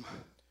says to them.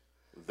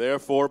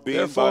 Therefore,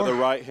 being by the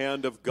right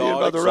hand of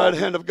God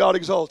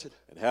exalted,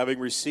 and having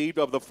received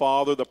of the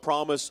Father the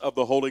promise of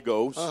the Holy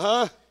Ghost,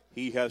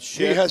 he has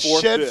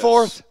shed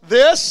forth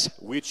this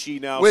which ye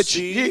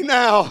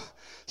now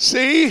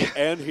see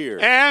and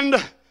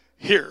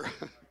hear.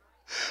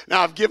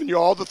 Now, I've given you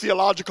all the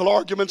theological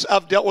arguments.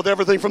 I've dealt with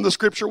everything from the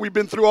Scripture. We've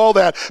been through all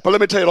that. But let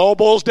me tell you, it all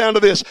boils down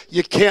to this.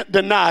 You can't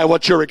deny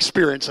what you're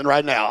experiencing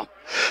right now.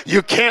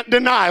 You can't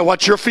deny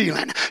what you're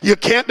feeling. You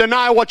can't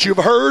deny what you've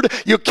heard.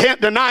 You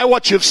can't deny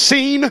what you've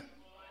seen.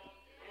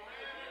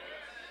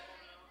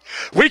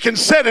 We can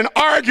sit and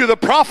argue the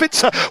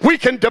prophets. We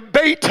can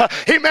debate,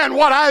 amen,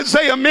 what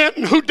Isaiah meant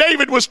and who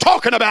David was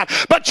talking about.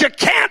 But you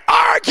can't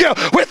argue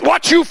with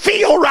what you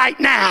feel right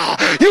now.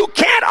 You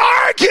can't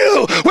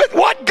argue with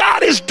what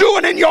God is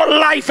doing in your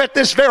life at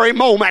this very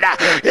moment.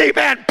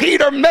 Amen.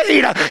 Peter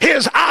made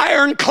his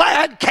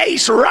ironclad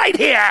case right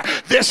here.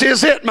 This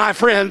is it, my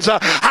friends.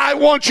 I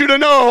want you to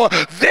know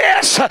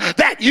this,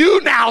 that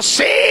you now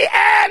see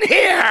and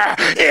hear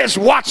is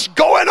what's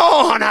going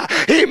on,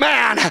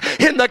 amen,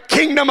 in the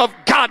kingdom of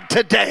God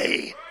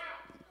today.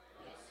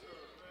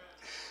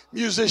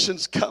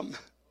 Musicians come,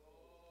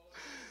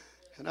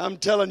 and I'm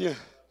telling you,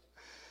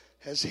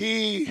 as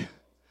he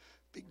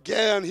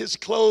began his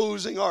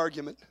closing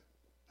argument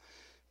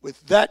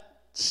with that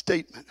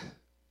statement,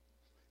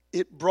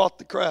 it brought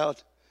the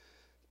crowd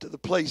to the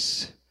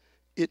place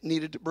it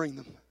needed to bring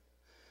them.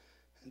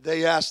 And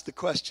they asked the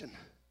question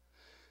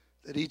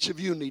that each of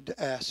you need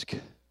to ask.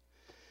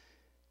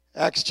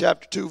 Acts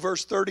chapter 2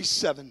 verse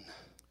 37.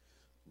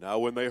 Now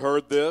when they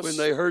heard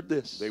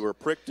this, they were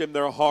pricked in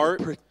their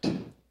heart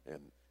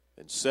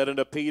and said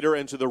unto Peter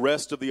and to the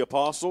rest of the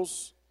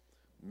apostles,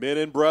 Men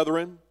and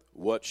brethren,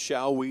 what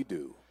shall we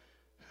do?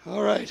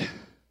 All right.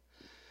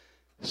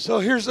 So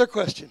here's their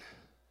question.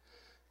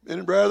 Men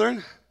and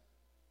brethren,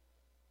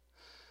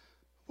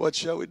 what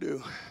shall we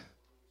do?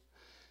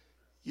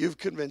 You've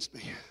convinced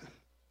me.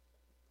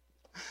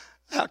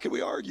 How can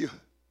we argue?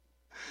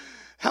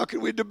 How can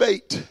we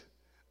debate?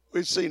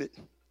 We've seen it.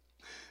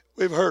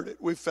 We've heard it.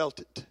 We've felt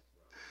it.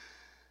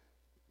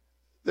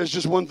 There's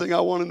just one thing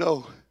I want to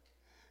know.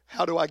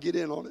 How do I get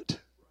in on it?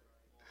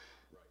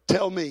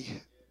 Tell me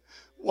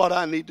what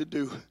I need to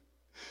do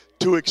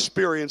to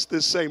experience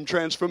this same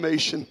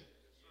transformation.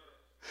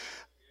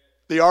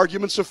 The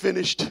arguments are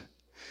finished.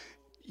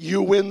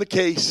 You win the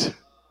case.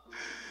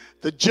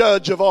 The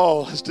judge of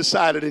all has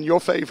decided in your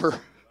favor.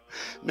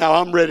 Now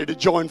I'm ready to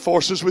join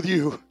forces with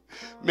you.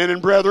 Men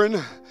and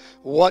brethren,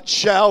 what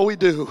shall we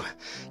do?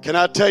 Can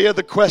I tell you,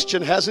 the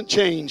question hasn't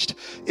changed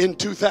in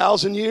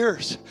 2,000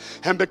 years.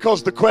 And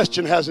because the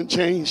question hasn't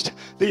changed,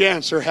 the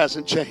answer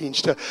hasn't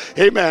changed.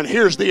 Amen.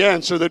 Here's the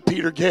answer that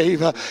Peter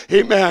gave.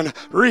 Amen.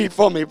 Read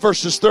for me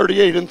verses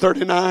 38 and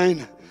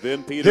 39.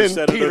 Then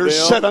Peter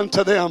said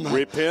unto them,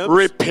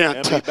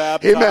 Repent.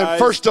 Amen.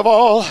 First of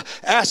all,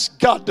 ask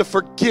God to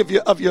forgive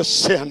you of your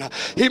sin.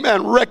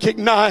 Amen.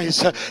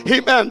 Recognize,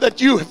 amen, that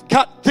you have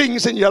got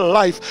things in your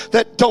life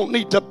that don't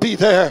need to be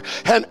there,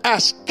 and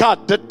ask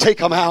God to take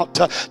them out.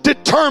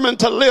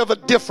 Determined to live a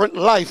different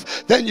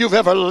life than you've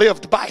ever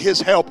lived by His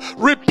help.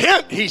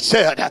 Repent, He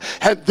said,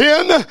 and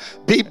then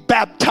be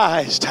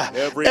baptized.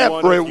 Every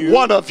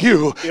one of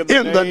you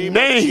in the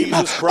name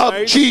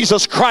of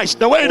Jesus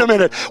Christ. Now wait a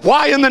minute.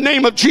 Why in the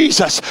name of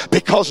Jesus?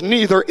 Because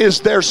neither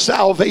is there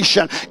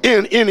salvation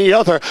in any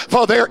other,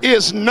 for there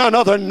is none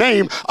other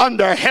name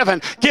under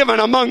heaven given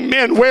among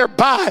men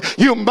whereby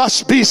you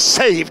must be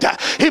saved.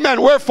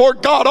 Amen. Wherefore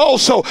God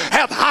also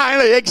hath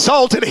highly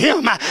exalted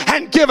Him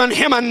and given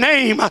Him a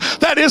name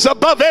that is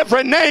above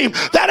every name,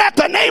 that at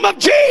the name of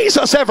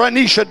Jesus every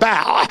knee should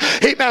bow.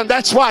 Amen.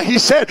 That's why He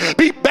said,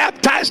 be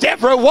baptized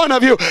every one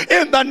of you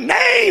in the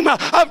name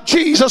of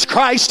Jesus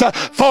Christ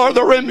for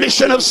the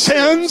remission of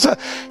sins,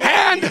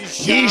 and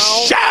ye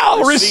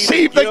shall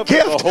receive the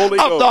gift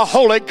of the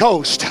Holy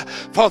Ghost.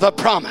 For the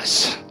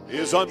promise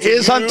is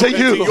unto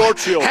you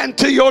and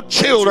to your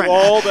children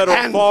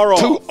and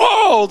to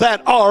all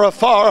that are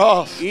afar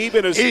off,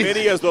 even as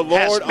many as the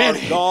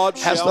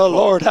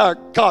Lord our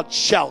God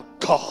shall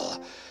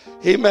call.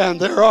 Amen.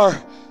 There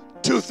are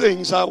two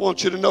things I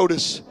want you to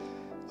notice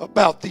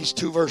about these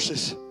two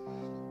verses.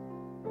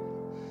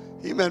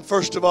 Amen.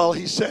 First of all,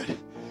 He said,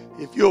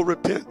 if you'll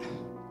repent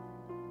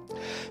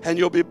and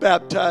you'll be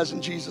baptized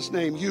in Jesus'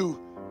 name, you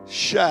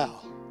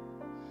shall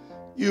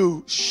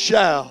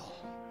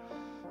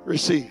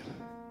receive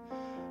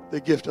the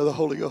gift of the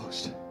Holy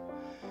Ghost.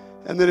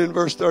 And then in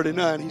verse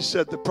 39, He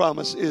said the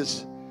promise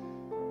is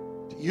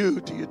to you,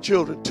 to your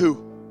children,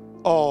 to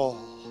all.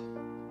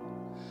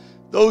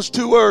 Those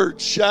two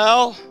words,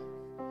 shall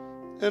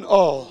and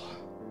all,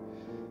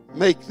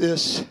 make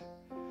this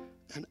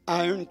an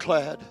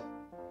ironclad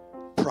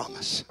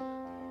promise.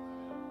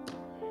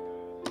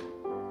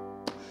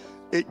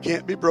 It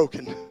can't be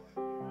broken.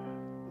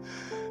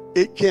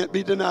 It can't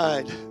be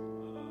denied.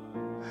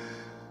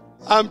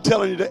 I'm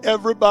telling you, to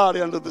everybody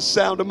under the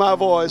sound of my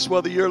voice,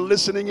 whether you're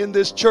listening in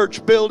this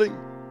church building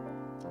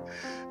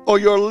or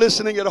you're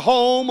listening at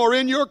home or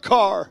in your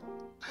car,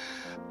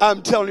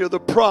 I'm telling you, the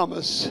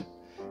promise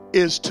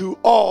is to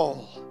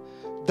all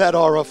that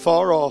are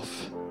afar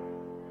off.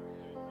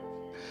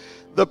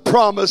 The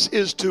promise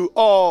is to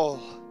all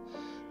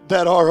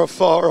that are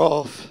afar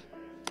off.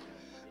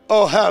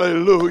 Oh,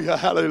 hallelujah,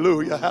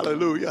 hallelujah,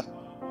 hallelujah.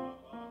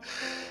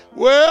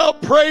 Well,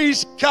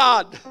 praise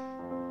God.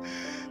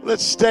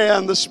 Let's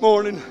stand this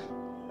morning.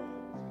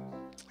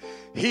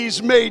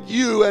 He's made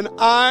you an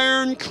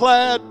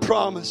ironclad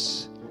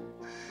promise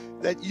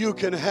that you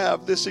can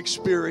have this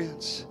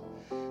experience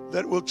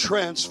that will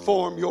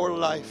transform your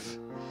life.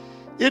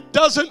 It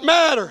doesn't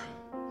matter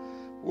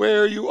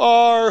where you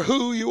are,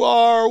 who you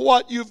are,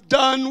 what you've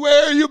done,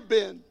 where you've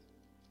been.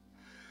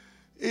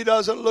 He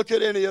doesn't look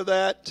at any of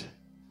that.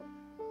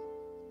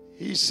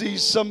 He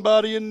sees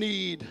somebody in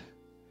need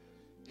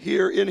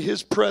here in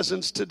His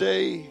presence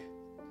today.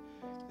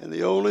 And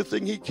the only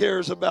thing He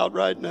cares about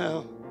right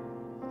now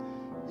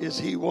is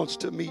He wants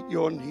to meet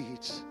your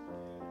needs.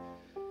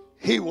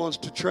 He wants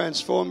to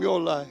transform your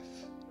life.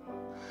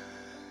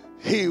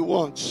 He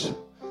wants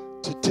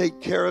to take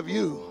care of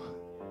you.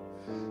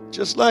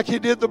 Just like He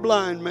did the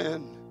blind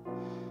man.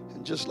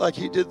 And just like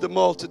He did the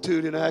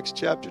multitude in Acts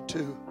chapter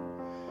 2.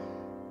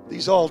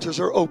 These altars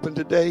are open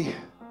today.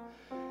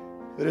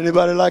 Would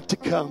anybody like to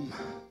come?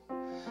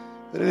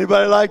 Would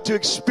anybody like to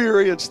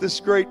experience this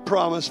great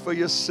promise for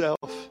yourself?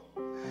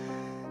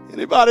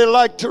 Anybody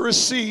like to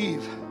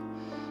receive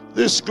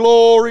this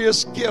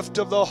glorious gift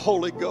of the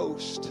Holy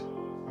Ghost?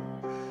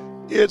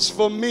 It's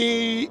for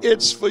me,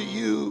 it's for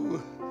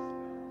you.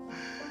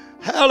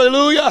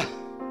 Hallelujah.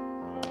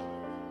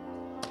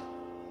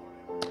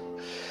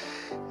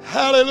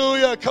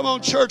 Hallelujah. Come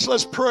on, church,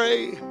 let's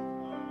pray.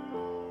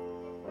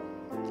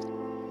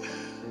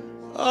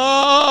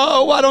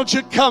 Oh, why don't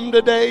you come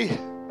today?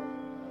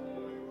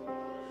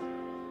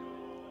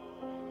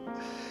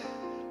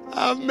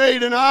 I've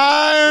made an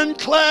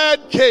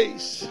ironclad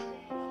case.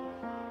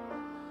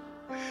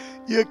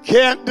 You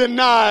can't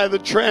deny the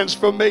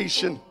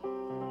transformation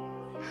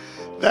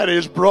that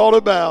is brought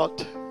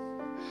about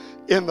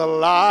in the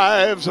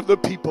lives of the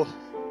people.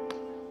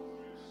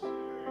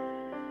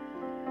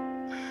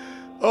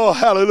 Oh,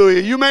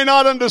 hallelujah. You may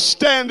not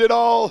understand it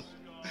all,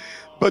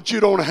 but you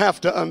don't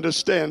have to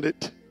understand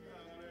it.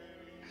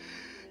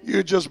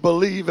 You just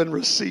believe and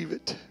receive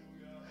it,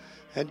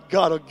 and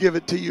God will give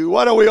it to you.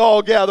 Why don't we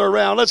all gather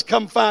around? Let's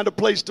come find a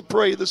place to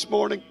pray this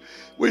morning.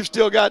 We've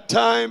still got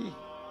time.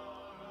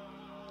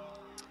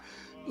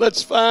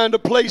 Let's find a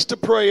place to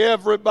pray,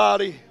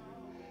 everybody.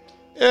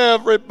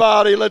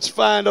 Everybody, let's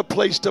find a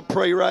place to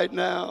pray right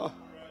now.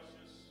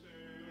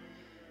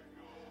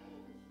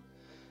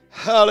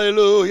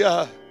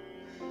 Hallelujah.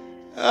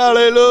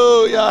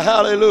 Hallelujah.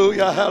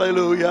 Hallelujah.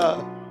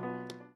 Hallelujah.